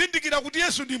ndi kuzindikira kuti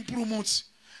Yesu ndi mpulumutsi,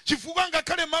 chifukwa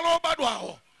ngakhale malo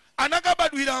obadwawo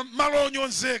anakabadwira malo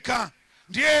onyonzeka.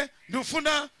 Ndiye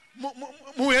ndifuna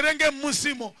muwerenge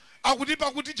m'musimo akuti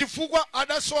pakuti chifukwa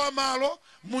adasowa malo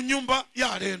mu nyumba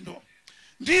ya alendo.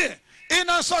 Ndiye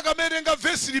inanso akamerenga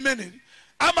vesi limeneli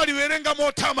amaliwerenga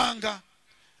mothamanga,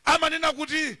 amanena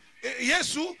kuti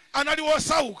Yesu anali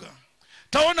wosauka.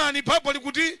 Taonani Bible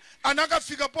kuti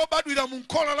anakafika pobadwira mu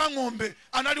nkhola la ng'ombe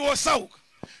anali wosauka.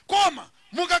 Koma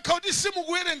mukakhala kuti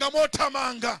simukuwerenga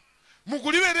mothamanga,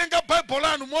 mukuliwerenga Bible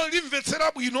lanu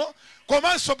molimvetsera bwino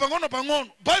komanso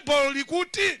pang'ono-pang'ono, Bible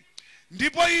likuti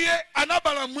ndipo iye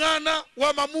anabala mwana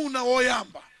wa mamuna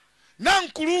woyamba,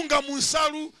 namkulunga mu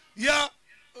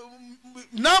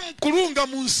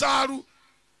nsalu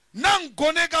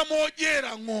nangoneka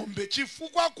modyera ng'ombe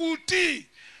chifukwa kuti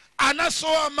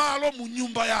anasowa malo mu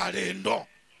nyumba ya alendo.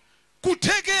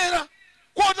 Kuthekera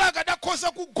koti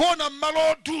akadakhoza kugona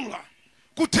m'malo odula,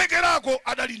 kuthekerako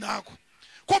adali nako.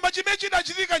 Koma chimene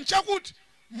chidachitika nchakuti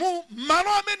mu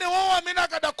malo amenewo amene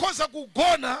akadakhoza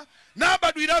kugona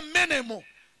nabadwira m'menemo,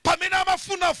 pamene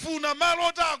amafunafuna malo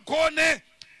oti agone,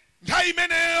 nthawi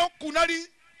imeneyo kunali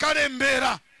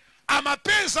kalembera,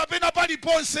 amapeza pena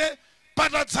paliponse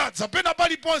patadzaza, pena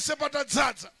paliponse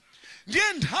patadzaza.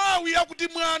 Ndiye nthawi yakuti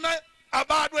mwana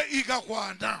abadwe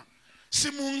ikakwana,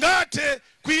 simungathe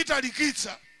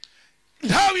kuyitalikitsa.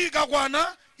 Nthawi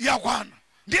ikakwana yakwana.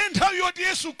 Ndiye nthawi yoti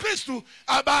Yesu Khristu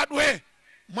abadwe,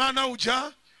 mwana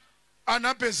uja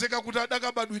anapezeka kuti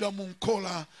adakabadwira mu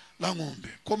nkhola la ng'ombe.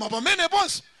 Koma pamene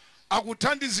ponse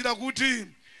akuthandizira kuti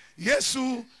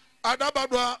Yesu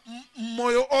adabadwa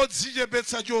moyo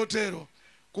odzichepetsa chotero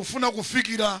kufuna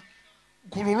kufikira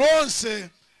gulu lonse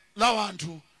la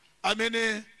wanthu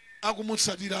amene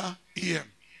akumutsatira iye.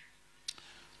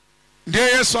 Ndiye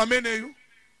Yesu ameneyu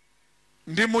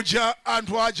ndi muja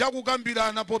anthu aja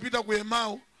kukambirana popita ku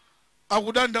Emau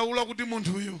akudandaula kuti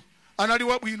munthuyu anali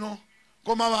wabwino,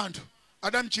 koma wanthu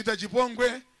adamuchita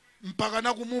chipongwe mpaka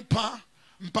nakumupha,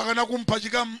 mpaka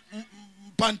nakumpachika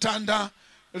pa ntanda.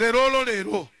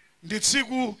 Lero ndi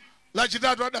tsiku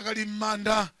lachitatu adakali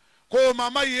m'manda. Koma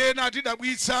amayi ena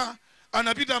atidabwitsa,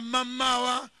 anapita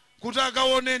mmamawa kuti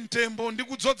akaone mtembo ndi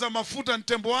kudzodza mafuta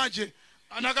mtembo wache,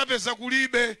 anakapeza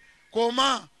kulibe.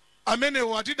 Koma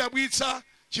amenewo atidabwitsa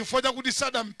chifukwa chakuti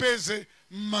sadampeze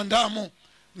m'mandamo.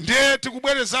 Ndiye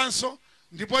tikubwerezanso,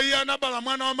 ndipo iye anabala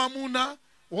mwana wa mamuna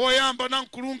woyamba,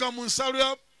 nankulunga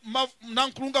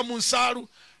mu nsalu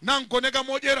nangoneka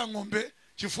modyera ng'ombe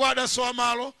chifukwa adasowa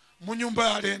malo mu nyumba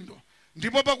ya alendo.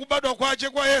 Ndipo pakubadwa kwache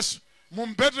kwa Yesu mu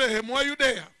Bethlehem wa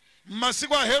Yudeya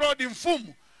m'masiku a Herode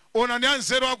mfumu, onani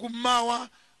anzeru akummawa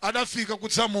adafika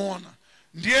kudzamuona.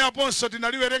 ndiye aponso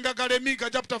tinaliwerenga kale Mika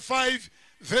chapter 5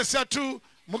 verse 2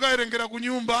 mukawerengera ku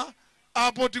nyumba.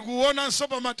 Apo tikuonanso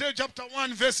pa Mateyu chapter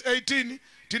 1 verse 18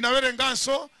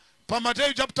 tinawerenganso pa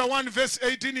Mateyu chapter 1 verse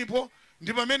 18 ipo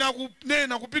ndi pamene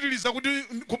akunena kupitiliza kuti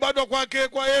kubadwa kwake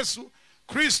kwa Yesu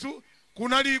Kristu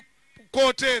kunali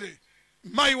kotere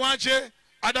mayi wache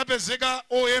adapezeka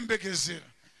oyembekezera.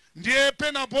 Ndiye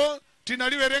penapo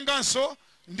tinaliwerenganso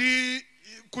ndi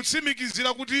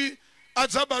kutsimikizira kuti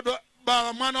adzabadwa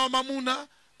mwana wa mamuna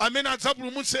amene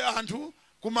adzapulumutse anthu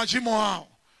ku machimo awo.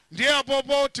 Ndiye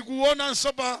apopo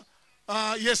tikuonanso pa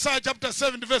Yesaya chapter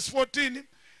 7 verse 14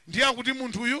 ndiye akuti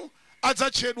munthu uyu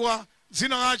adzatchedwa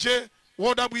dzina lache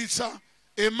wodabwitsa,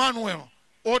 Emmanuel,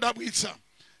 odabwitsa.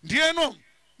 Ndiyeno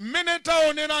mmene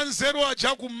taonera nzeru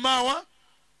aja kummawa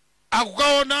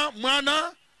akukaona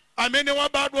mwana amene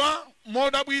wabadwa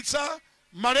modabwitsa,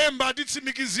 malemba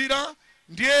atitsimikizira,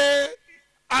 ndiye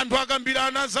anthu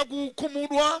akambirana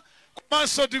zakukhumudwa.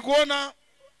 Komanso tikuona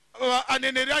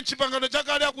aneneri a m'chipangano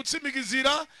chakale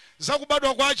akutsimikizira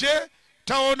zakubadwa kwache.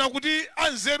 Taona kuti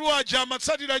anzeru aja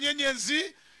amatsatira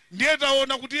nyenyezi, ndiye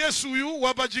taona kuti Yesuyu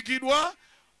wapachikidwa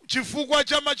chifukwa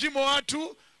cha machimo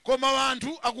athu. Koma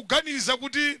anthu akuganiza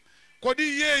kuti kodi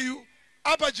iyeyu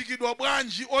apachikidwa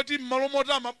bwanji oti m'malo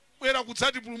moti amabwera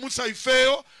kudzatipulumutsa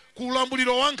ifeyo ku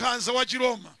ulamuliro wa nkhanza wa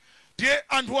Chiroma. Ndiye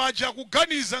anthu aja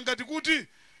akuganiza ngati kuti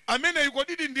ameneyu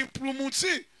kodidi ndi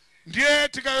mpulumutsi. Ndiye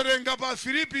tikawerenga pa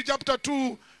Filipi chapter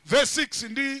 2 verse 6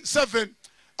 ndi 7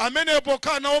 amene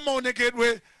pokhala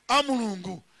omaonekedwe a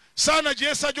Mulungu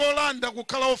sanachiyesa cholanda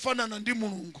kukhala ofanana ndi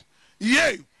Mulungu.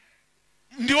 Iyeyu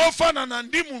ndi ofanana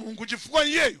ndi Mulungu chifukwa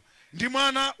iyeyu ndi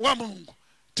mwana wa Mulungu.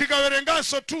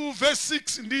 Tikawerenganso 2 verse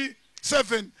 6 ndi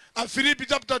 7 a Filipi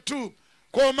chapter 2,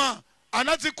 koma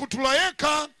anadzikhuthula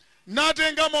yekha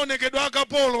natenga maonekedwe a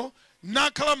kapolo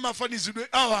nakhala m'mafanizidwe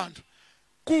a anthu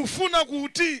kufuna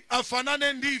kuti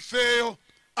afanane ndi ifeyo.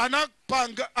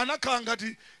 Anakhala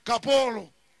ngati kapolo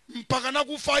mpaka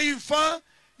nakufa imfa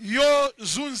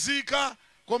yozunzika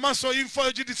komanso imfa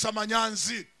yochititsa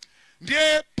manyazi.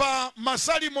 Ndiye pa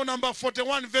Masalimo namba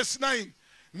 41 verse 9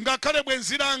 ngakhale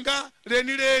bwenzi langa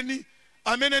lenileni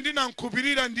amene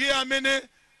ndinamkhulupirira ndiye amene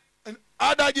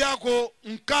adadyako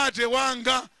mkate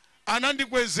wanga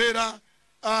anandikwezera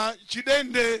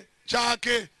chidende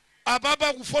chake.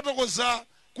 Apapa kufotokoza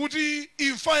kuti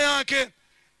imfa yake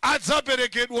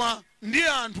adzaperekedwa ndi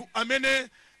anthu amene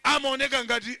amaoneka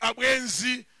ngati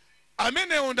abwenzi,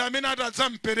 amenewo ndi amene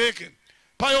atadzampereke.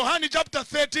 Pa Yohani chapter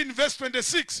 13 verse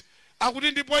 26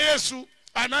 akuti ndipo Yesu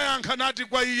anayankha nati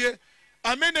kwa iye,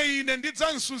 amene ine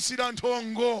ndidzamsusira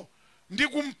nthongo ndi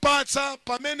kumpatsa.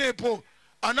 Pamenepo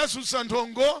anasusa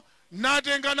nthongo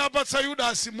natenga napatsa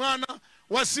Yudasi mwana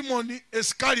wa Simoni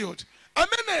Iskarioti,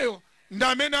 ameneyo ndi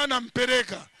amene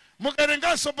anampereka.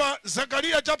 Mukawerenganso pa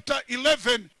Zakariya chapter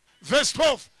 11 verse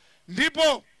 12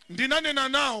 ndipo ndinanena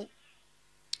nawo,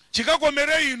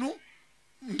 chikakomere inu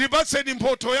ndipatseni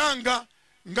mphotho yanga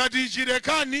ngati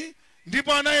chilekani.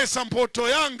 Ndipo anayesa mphotho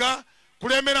yanga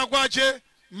kulemera kwache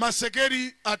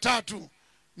masekeli 3.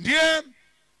 Ndiye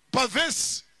pa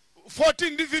verse 14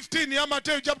 ndi 15 ya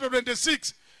Mateyu chapter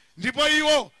 26 ndipo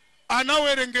iwo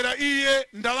anawerengera iye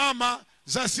ndalama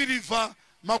za siliva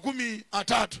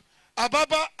 30.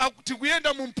 Apapa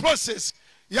tikuyenda mu process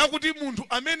yakuti munthu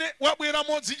amene wabwera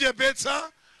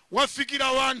modzichepetsa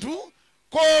wafikira wanthu,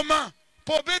 koma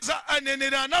popeza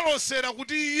aneneri analosera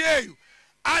kuti iyeyu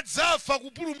adzafa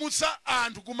kupulumutsa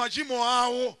anthu ku machimo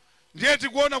awo. Ndiye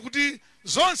tikuona kuti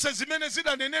zonse zimene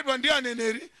zidanenedwa ndi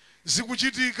aneneri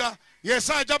zikuchitika.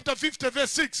 Yesaya chapter 50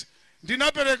 verse 6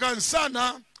 ndinapereka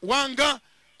msana wanga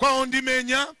kwa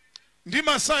ondimenya ndi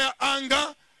masaya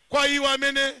anga kwa iwo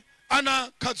amene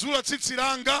anakhadzula tsitsi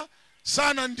langa,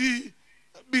 sana ndi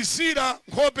bisira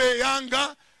nkhope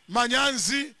yanga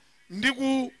manyazi ndi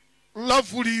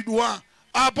kulavulidwa.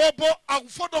 Apopo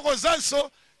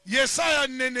akufotokozanso Yesaya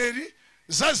mneneri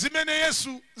za zimene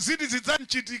Yesu ziti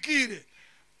zidzamchitikire.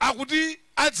 Akuti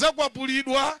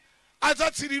adzakwapulidwa,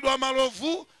 adzatsiridwa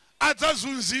malovu,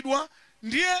 adzazunzidwa.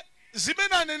 Ndiye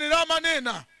zimene aneneri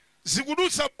amanena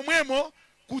zikudutsa pomwemo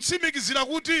kutsimikizira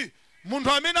kuti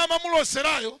munthu amene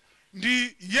amamuloserayo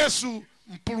ndi Yesu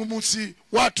mpulumutsi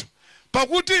wathu.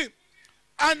 Pakuti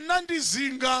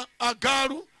anandizinga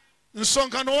agalu,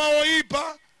 msonkhano wawo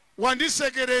ipa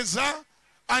wandisekereza,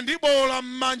 andibowola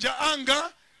m'manja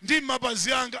anga ndi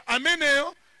mapazi anga.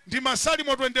 Ameneyo ndi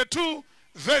Masalimo 22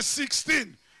 verse 16.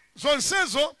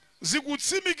 Zonsezo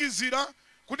zikutsimikizira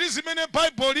kuti zimene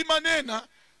Bible limanena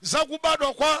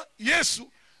zakubadwa kwa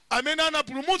Yesu amene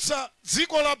anapulumutsa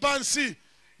dziko lapansi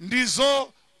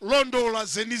ndizo londola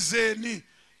zenizeni.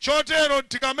 Chotero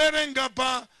tikamerenga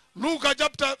pa Luka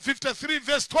chapter 53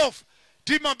 verse 12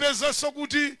 timapeza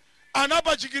sokuti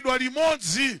anapachikidwa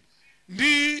limodzi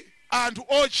ndi anthu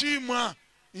ochimwa,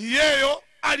 iyeyo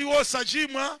ali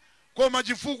osachimwa koma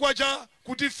chifukwa cha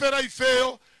kutifera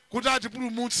ifeyo kuti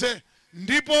atipulumutse,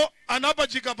 ndipo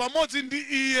anapachika pamodzi ndi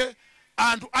iye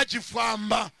anthu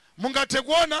achifwamba. Mungathe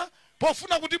kuona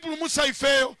pofuna kutipulumutsa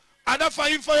ifeyo adafa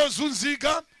imfa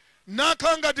yozunzika,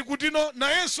 nakhala ngati kutino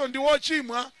nayenso ndi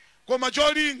wochimwa koma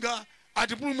cholinga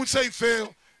atipulumutse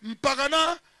ifeyo,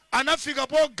 mpakana anafika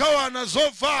pogawana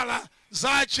zovala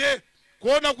zace,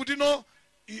 kuona kutino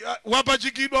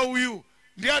wapachikidwa uyu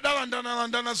ndi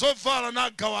adalandana zovala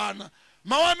nagawana.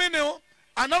 Mawu amenewo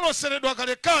analoseredwa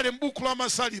kalekale m'buku la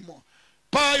Masalimo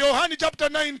pa Yohani chapter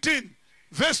 19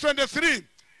 verse 23,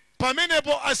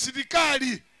 pamenepo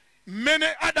asilikali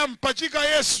mmene adampachika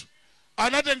Yesu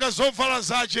anatenga zovala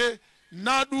zace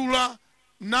nadula,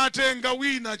 natenga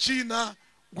wina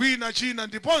china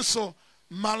ndiponso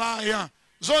malaya.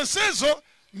 Zonsezo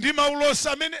ndi maulosi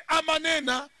amene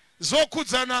amanena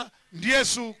zokhudzana ndi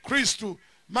Yesu Khristu.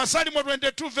 Masalimo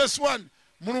 22 verse 1,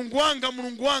 Mulungu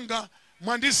wanga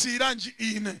mwandisiyiranji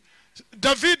ine.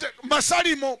 David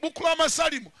Masalimo, buku la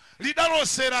Masalimo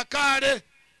lidalosera kale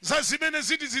za zimene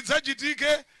ziti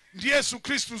zidzachitike ndi Yesu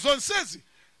Khristu. Zonsezi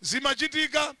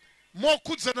zimachitika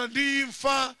mokhudzana ndi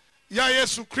imfa ya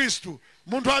Yesu Khristu.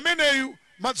 Munthu ameneyu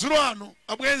madzulo ano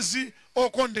abwenzi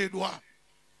okondedwa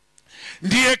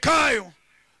ndiye kayo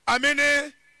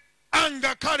amene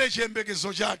angakhale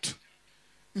chiyembekezo chathu,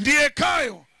 ndiye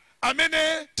kayo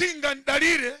amene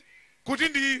tingadalire kuti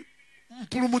ndi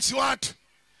mpulumutsi wathu.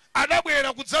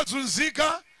 Adabwera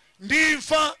kudzazunzika ndi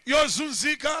imfa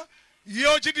yozunzika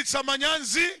yochititsa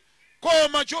manyazi,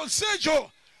 koma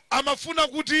chonsecho amafuna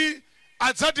kuti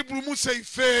adzatipulumutse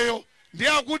ifeyo. Ndiye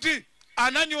akuti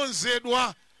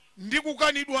ananyozedwa ndi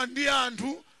kukanidwa ndi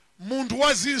anthu, munthu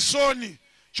wazinsoni,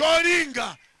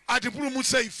 cholinga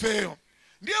atipulumutse ifeyo.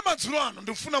 Ndiye madzulo ano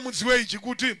ndikufuna mudziwe ichi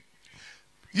kuti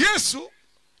Yesu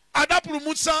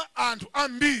adapulumutsa anthu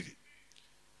ambiri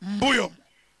m'mbuyomo.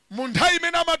 Mu nthawi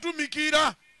imene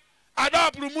amatumikira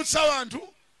adapulumutsa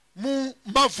anthu mu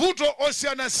mavuto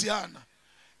osiyanasiyana.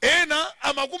 Ena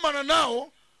amakumana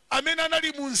nawo amene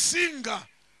anali mu nsinga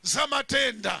za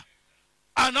matenda,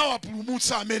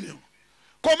 anawapulumutsa amenewo.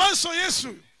 Komanso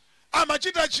Yesu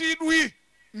amachita chidwi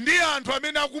ndi anthu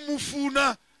amene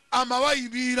akumufuna,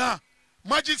 amawayipira.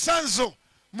 Mwachitsanzo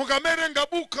mukamerenga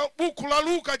buku la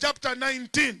Luka chapter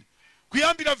 19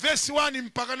 kuyambira verse 1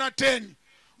 mpaka na 10,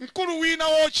 mkulu wina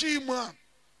wochimwa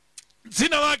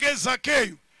dzina lake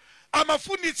Zakeyu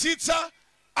amafunitsitsa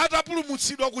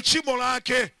atapulumutsidwa ku tchimo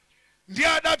lake, ndi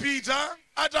adapita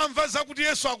atamva zakuti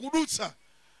Yesu akudutsa,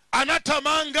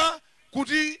 anathamanga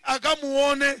kuti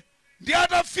akamuone. Ndi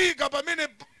atafika pamene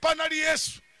panali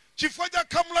Yesu, chifukwa cha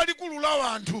khamu lalikulu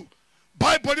la anthu,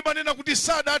 Bible limanena kuti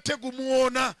sadathe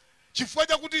kumuona chifukwa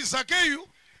chakuti Zakeyu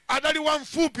adali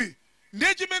wamfupi.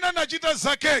 Ndiye chimene anachita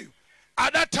Zakeyu,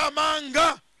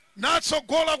 adathamanga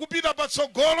natsogola kupita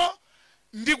patsogolo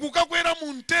ndi kukakwera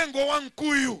mu mtengo wa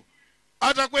mkuyu.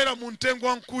 Atakwera mu mtengo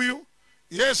wa mkuyu,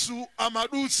 Yesu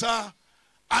amadutsa,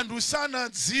 anthu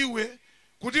sanadziwe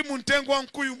kuti mu mtengo wa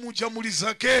mkuyu muja muli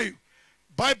Zakeyu.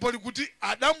 Bible kuti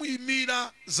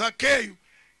adamuyimira Zakeyu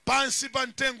pansi pa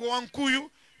mtengo wa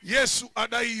mkuyu, Yesu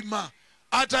adayima.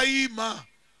 Atayima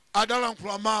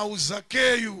adalankhula mawu,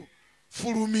 Zakeyu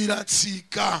fulumira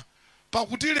tsika,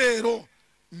 pakuti lero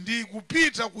ndi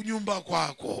kupita ku nyumba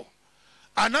kwako.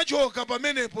 Anachoka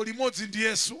pamenepo limodzi ndi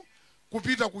Yesu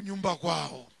kupita ku nyumba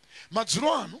kwawo.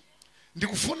 Madzulo ano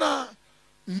ndikufuna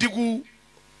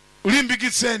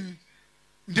ndikulimbikitseni,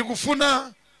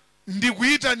 ndikufuna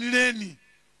ndikuyitanireni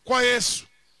kwa Yesu.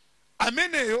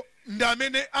 Ameneyo ndi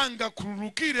amene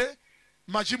angakhululukire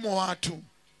machimo athu.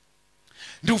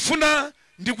 Ndikufuna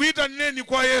ndikuyitanireni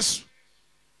kwa Yesu.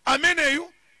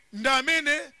 Ameneyu ndi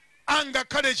amene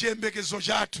angakhale chiyembekezo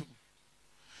chathu.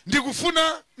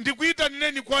 Ndikufuna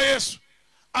ndikuyitanireni kwa Yesu.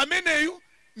 Ameneyu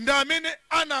ndi amene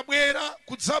anabwera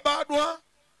kudzabadwa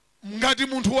ngati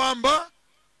munthu wamba,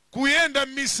 kuyenda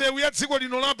m'misewu ya dziko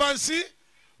lino lapansi,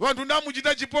 wanthu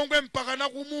ndamuchita chipongwe mpaka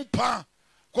nakumupha,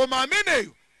 koma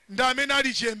ameneyu ndi amene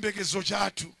ali chiyembekezo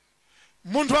chathu.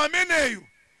 Munthu ameneyu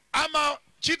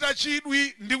amachita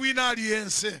chidwi ndi wina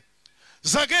aliyense.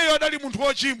 Zakeyo adali munthu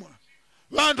wochimwa,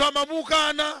 wanthu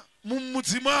amamukana mu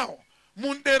mudzi mwawo,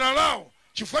 mu dera lawo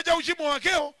chifukwa cha uchimo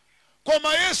wakewo.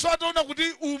 Koma Yesu ataona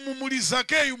kuti umu muli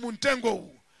Zakeyu mu mtengo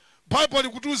uwu, Bible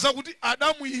likutiuza kuti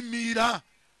adamuyimira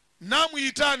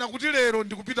namuyitana kuti lero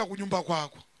ndikupita ku nyumba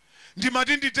kwako.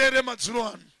 Ndimati nditere madzulo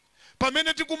ano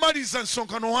pamene tikumaliza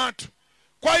msonkhano wathu,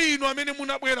 kwa inu amene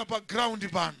munabwera pa ground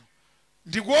pano,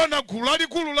 ndikuona gulu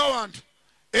lalikulu la wanthu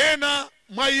ena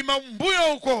mwayima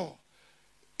mbuyo uko.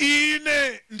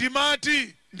 Ine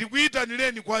ndimati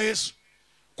ndikuyitanireni kwa Yesu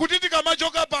kuti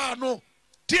tikamachoka pano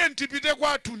tiye tipite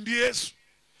kwathu ndi Yesu,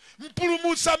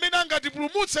 mpulumutsi amene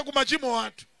angatipulumutse ku machimo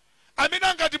athu, amene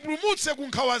angatipulumutse ku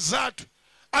nkhawa zathu,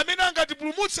 amene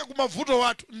angatipulumutse ku mavuto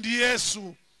athu ndi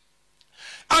Yesu.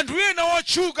 Anthu ena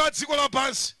otchuka dziko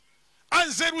lapansi,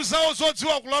 anzeru zawo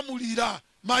zodziwa kulamulira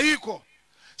mayiko,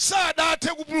 sadathe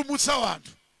kupulumutsa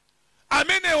wanthu.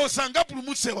 Amenewo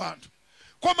sangapulumutse wanthu,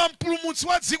 koma mpulumutsi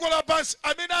wa dziko lapansi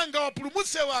amene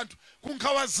angawapulumutse wanthu ku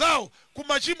nkhawa zawo, ku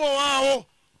machimo awo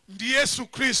ndi Yesu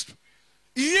Khristu.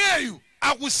 Iyeyu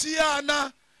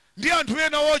akusiyana ndi anthu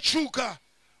ena otchuka.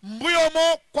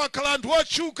 Mbuyomo kwakhala anthu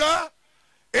otchuka,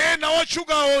 ena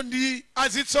otchukawo ndi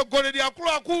azitsogoleri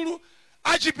akuluakulu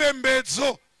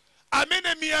achipembedzo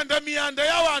amene miyanda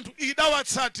ya wanthu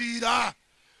idawatsatira.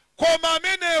 Koma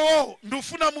amenewo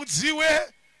ndifuna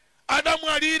mudziwe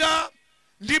adamwalira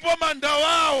ndipo manda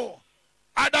wawo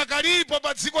adakalipo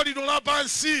pa dziko lino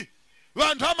lapansi.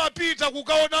 Wanthu amapita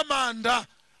kukaona manda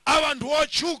a wanthu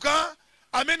otchuka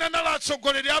amene anali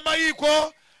atsogoleri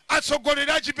amayiko,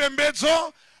 atsogoleri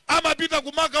achipembedzo, amapita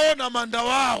kumakaona manda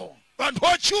wawo, wanthu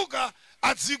otchuka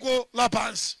a dziko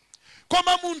lapansi.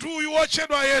 Koma munthu uyu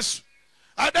wotchedwa Yesu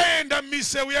adayenda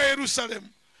m'misewu ya Yerusalemu,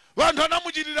 wanthu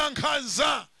anamuchitira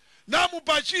nkhanza,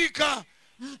 namupachika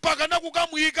mpaka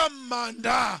nakukamuyika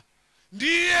m'manda.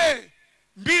 Ndiye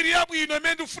mbiri yabwino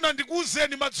imene ndifuna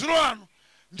ndikuwuzeni madzulo ano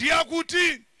ndiye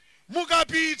kuti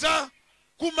mukapita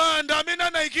ku manda amene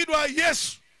anayikidwa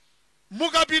Yesu,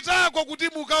 mukapitako kuti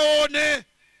mukaone.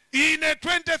 Ine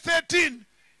 2013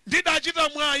 ndidachita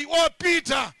mwayi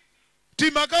opita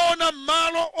timakaona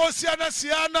m'malo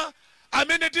osiyanasiyana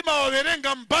amene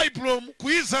timawawerenga m'Baibulo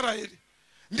ku Israeli.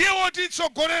 Ndiye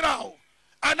wotitsogolerawo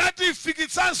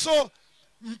anatifikitsanso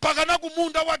mpaka na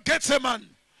kumunda wa Getsemani.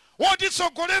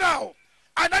 Wotitsogolerawo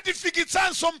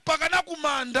anatifikitsanso mpaka na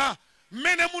kumanda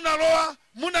mmene munalowa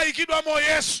munayikidwamo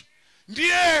Yesu.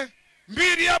 Ndiye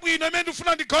mbiri yabwino imene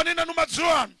ndifuna ndigawane nanu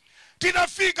madzulo ano.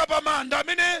 Tinafika pa manda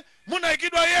amene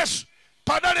munayikidwa Yesu,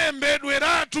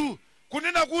 padalembedweratu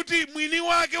kunena kuti mwini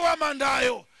wake wa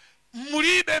mandayo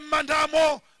mulibe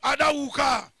m'mandamo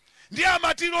adauka. Ndiye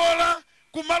amatilola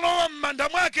kumalowa m'manda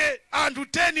mwake anthu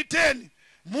 10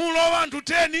 mulowa anthu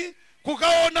 10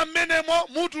 kukaona mmenemo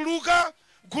mutuluka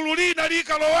gulu lina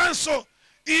likalowanso.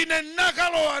 Ine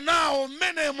nakalowa nawo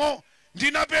mmenemo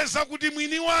ndinapeza kuti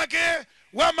mwini wake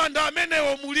wa manda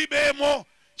amenewo mulibemo.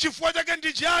 Chifukwa chake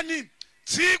ndi chani?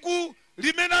 Tsiku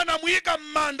limene anamuyika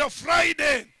m'manda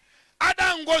Friday,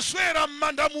 adangoswera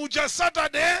m'manda muja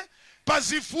Saturday pa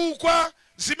zifukwa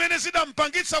zimene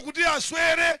zidampangitsa kuti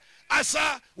aswere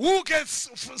asauke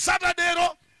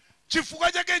Saturdayro.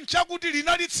 Chifukwa chake nchakuti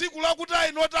linali tsiku lakuti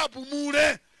ayinoti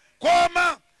apumule.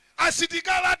 Koma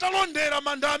asilikali atalondera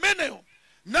manda amenewo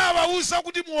nawawuza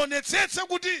kuti muonetsetse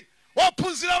kuti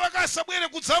ophunzira wake asabwere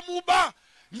kudzamuba,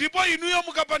 ndipo inuyo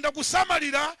mukapanda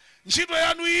kusamalira ntchito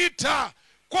yanu itha.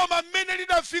 Koma mmene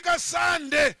lidafika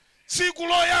Sande, tsiku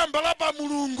loyamba la pa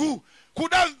Mulungu,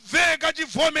 kudamveka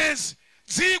chivomezi,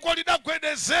 dziko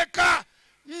lidagwedezeka.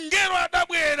 Mngelo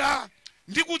adabwera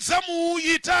ndi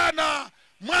kudzamuyitana,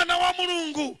 mwana wa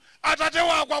Mulungu, Atate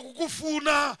wako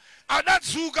akukufuna.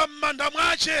 Adadzuka m'manda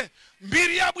mwache.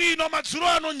 Mbiri yabwino madzulo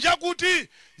ano njakuti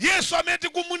Yesu amene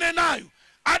tikumunenayo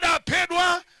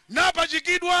adaphedwa,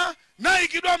 napachikidwa,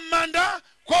 nayikidwa m'manda,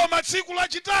 koma tsiku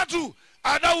lachitatu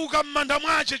adauka m'manda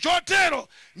mwache. Chotero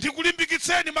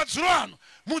ndikulimbikitseni madzulo ano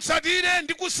mutsatire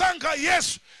ndi kusankha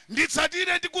Yesu,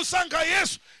 nditsatire ndi kusankha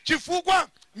Yesu, chifukwa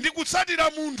ndikutsatira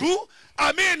munthu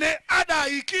amene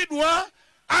adayikidwa,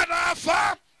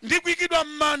 adafa ndi kuyikidwa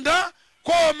m'manda,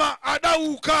 koma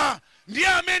adauka. Ndiye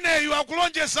ameneyu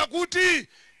akulonjeza kuti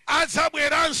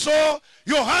adzabweranso.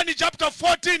 Yohani chapter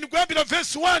 14 kuyambira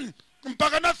verse 1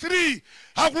 mpaka na 3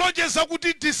 akulonjeza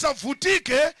kuti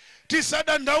tisavutike,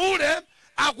 tisadandaule,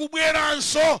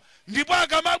 akubweranso, ndipo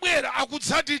akamabwera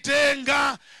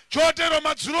akudzatitenga. Chotero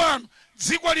madzulo ano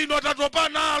dziko lino tatopa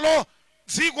nalo,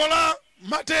 dziko la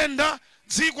matenda,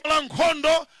 dziko la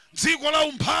nkhondo, dziko la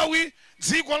umphawi,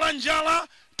 dziko la njala,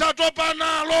 tatopa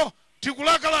nalo.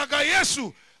 Tikulakalaka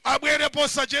Yesu abwere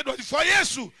posachedwa, chifukwa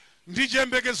Yesu ndi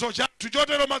chiyembekezo chathu.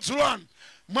 Chotero madzulo ano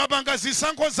mwapanga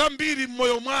zisankho zambiri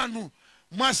m'moyo mwanu.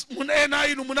 Ena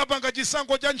inu munapanga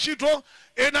chisankho cha ntchito,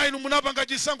 ena inu munapanga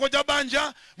chisankho cha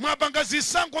banja, mwapanga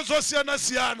zisankho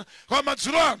zosiyanasiyana. Kwa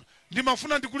madzulo ano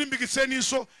ndimafuna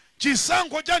ndikulimbikitseninso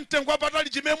chisankho cha mtengo wapatali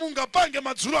chimene mungapange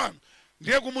madzulo ano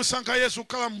ndiye kumusankha Yesu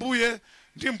kukhala mbuye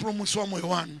ndi mpulumutsi wa moyo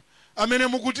wanu, amene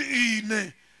mukuti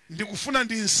ine ndikufuna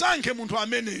ndinsankhe munthu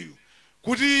ameneyu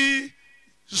kuti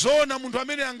zona munthu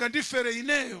amene angandifere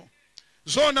ineyo,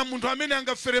 zona munthu amene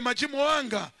angafere machimo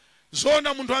anga,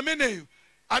 zona munthu ameneyo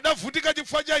adavutika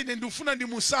chifukwa cha ine, ndifuna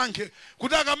ndimusankhe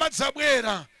kuti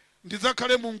akamadzabwera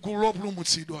ndidzakhale mu gulu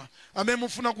lopulumutsidwa. Amene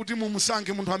mufuna kuti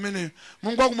mumusankhe munthu ameneyo,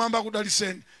 Mulungu akumwamba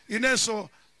akudaliseni. Inenso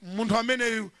munthu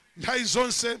ameneyo nthawi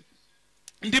zonse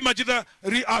ndimachita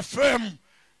reaffirm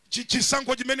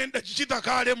chisankho chimene ndachichita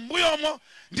kale m'mbuyomo,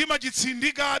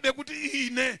 ndimachitsindikabe kuti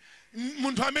ine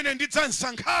munthu amene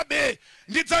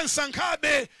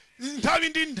ndidzasankhabe nthawi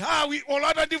ndi nthawi.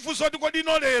 Olata ndifunsa kuti kodi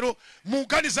ino lero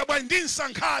muganiza bwanji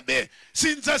ndinsankhabe,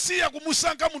 sindzasiya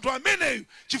kumusankha munthu ameneyo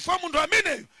chifukwa munthu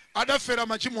ameneyo adafera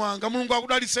machimo anga. Mulungu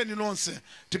akudaliseni nonse.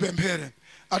 Tipemphere.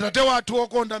 Atate wathu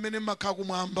okonda amene mmakhala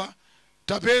kumwamba,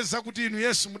 tapeza kuti inu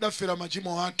Yesu mudafera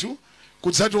machimo athu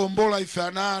kudzatiwombola ife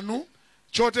ana anu.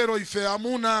 Chotero ife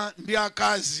amuna ndi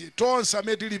akazi tonse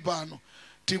amene tili pano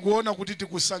tikuona kuti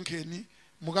tikusankheni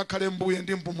mukakhale mbuye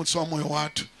ndi mpulumutsi wa moyo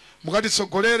wathu.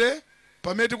 Mukatitsogolere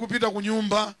pamene tikupita ku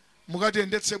nyumba,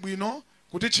 mukatiyendetse bwino,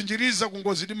 kutitchinjiriza ku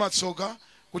ngozi ndi matsoka,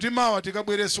 kuti mawa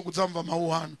tikabwerenso kudzamva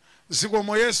mawu anu.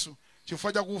 Zikomo Yesu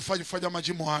chifukwa cha kufa, chifukwa cha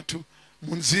machimo athu,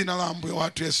 mu dzina la Ambuye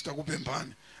wathu Yesu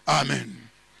takupemphani. Amen.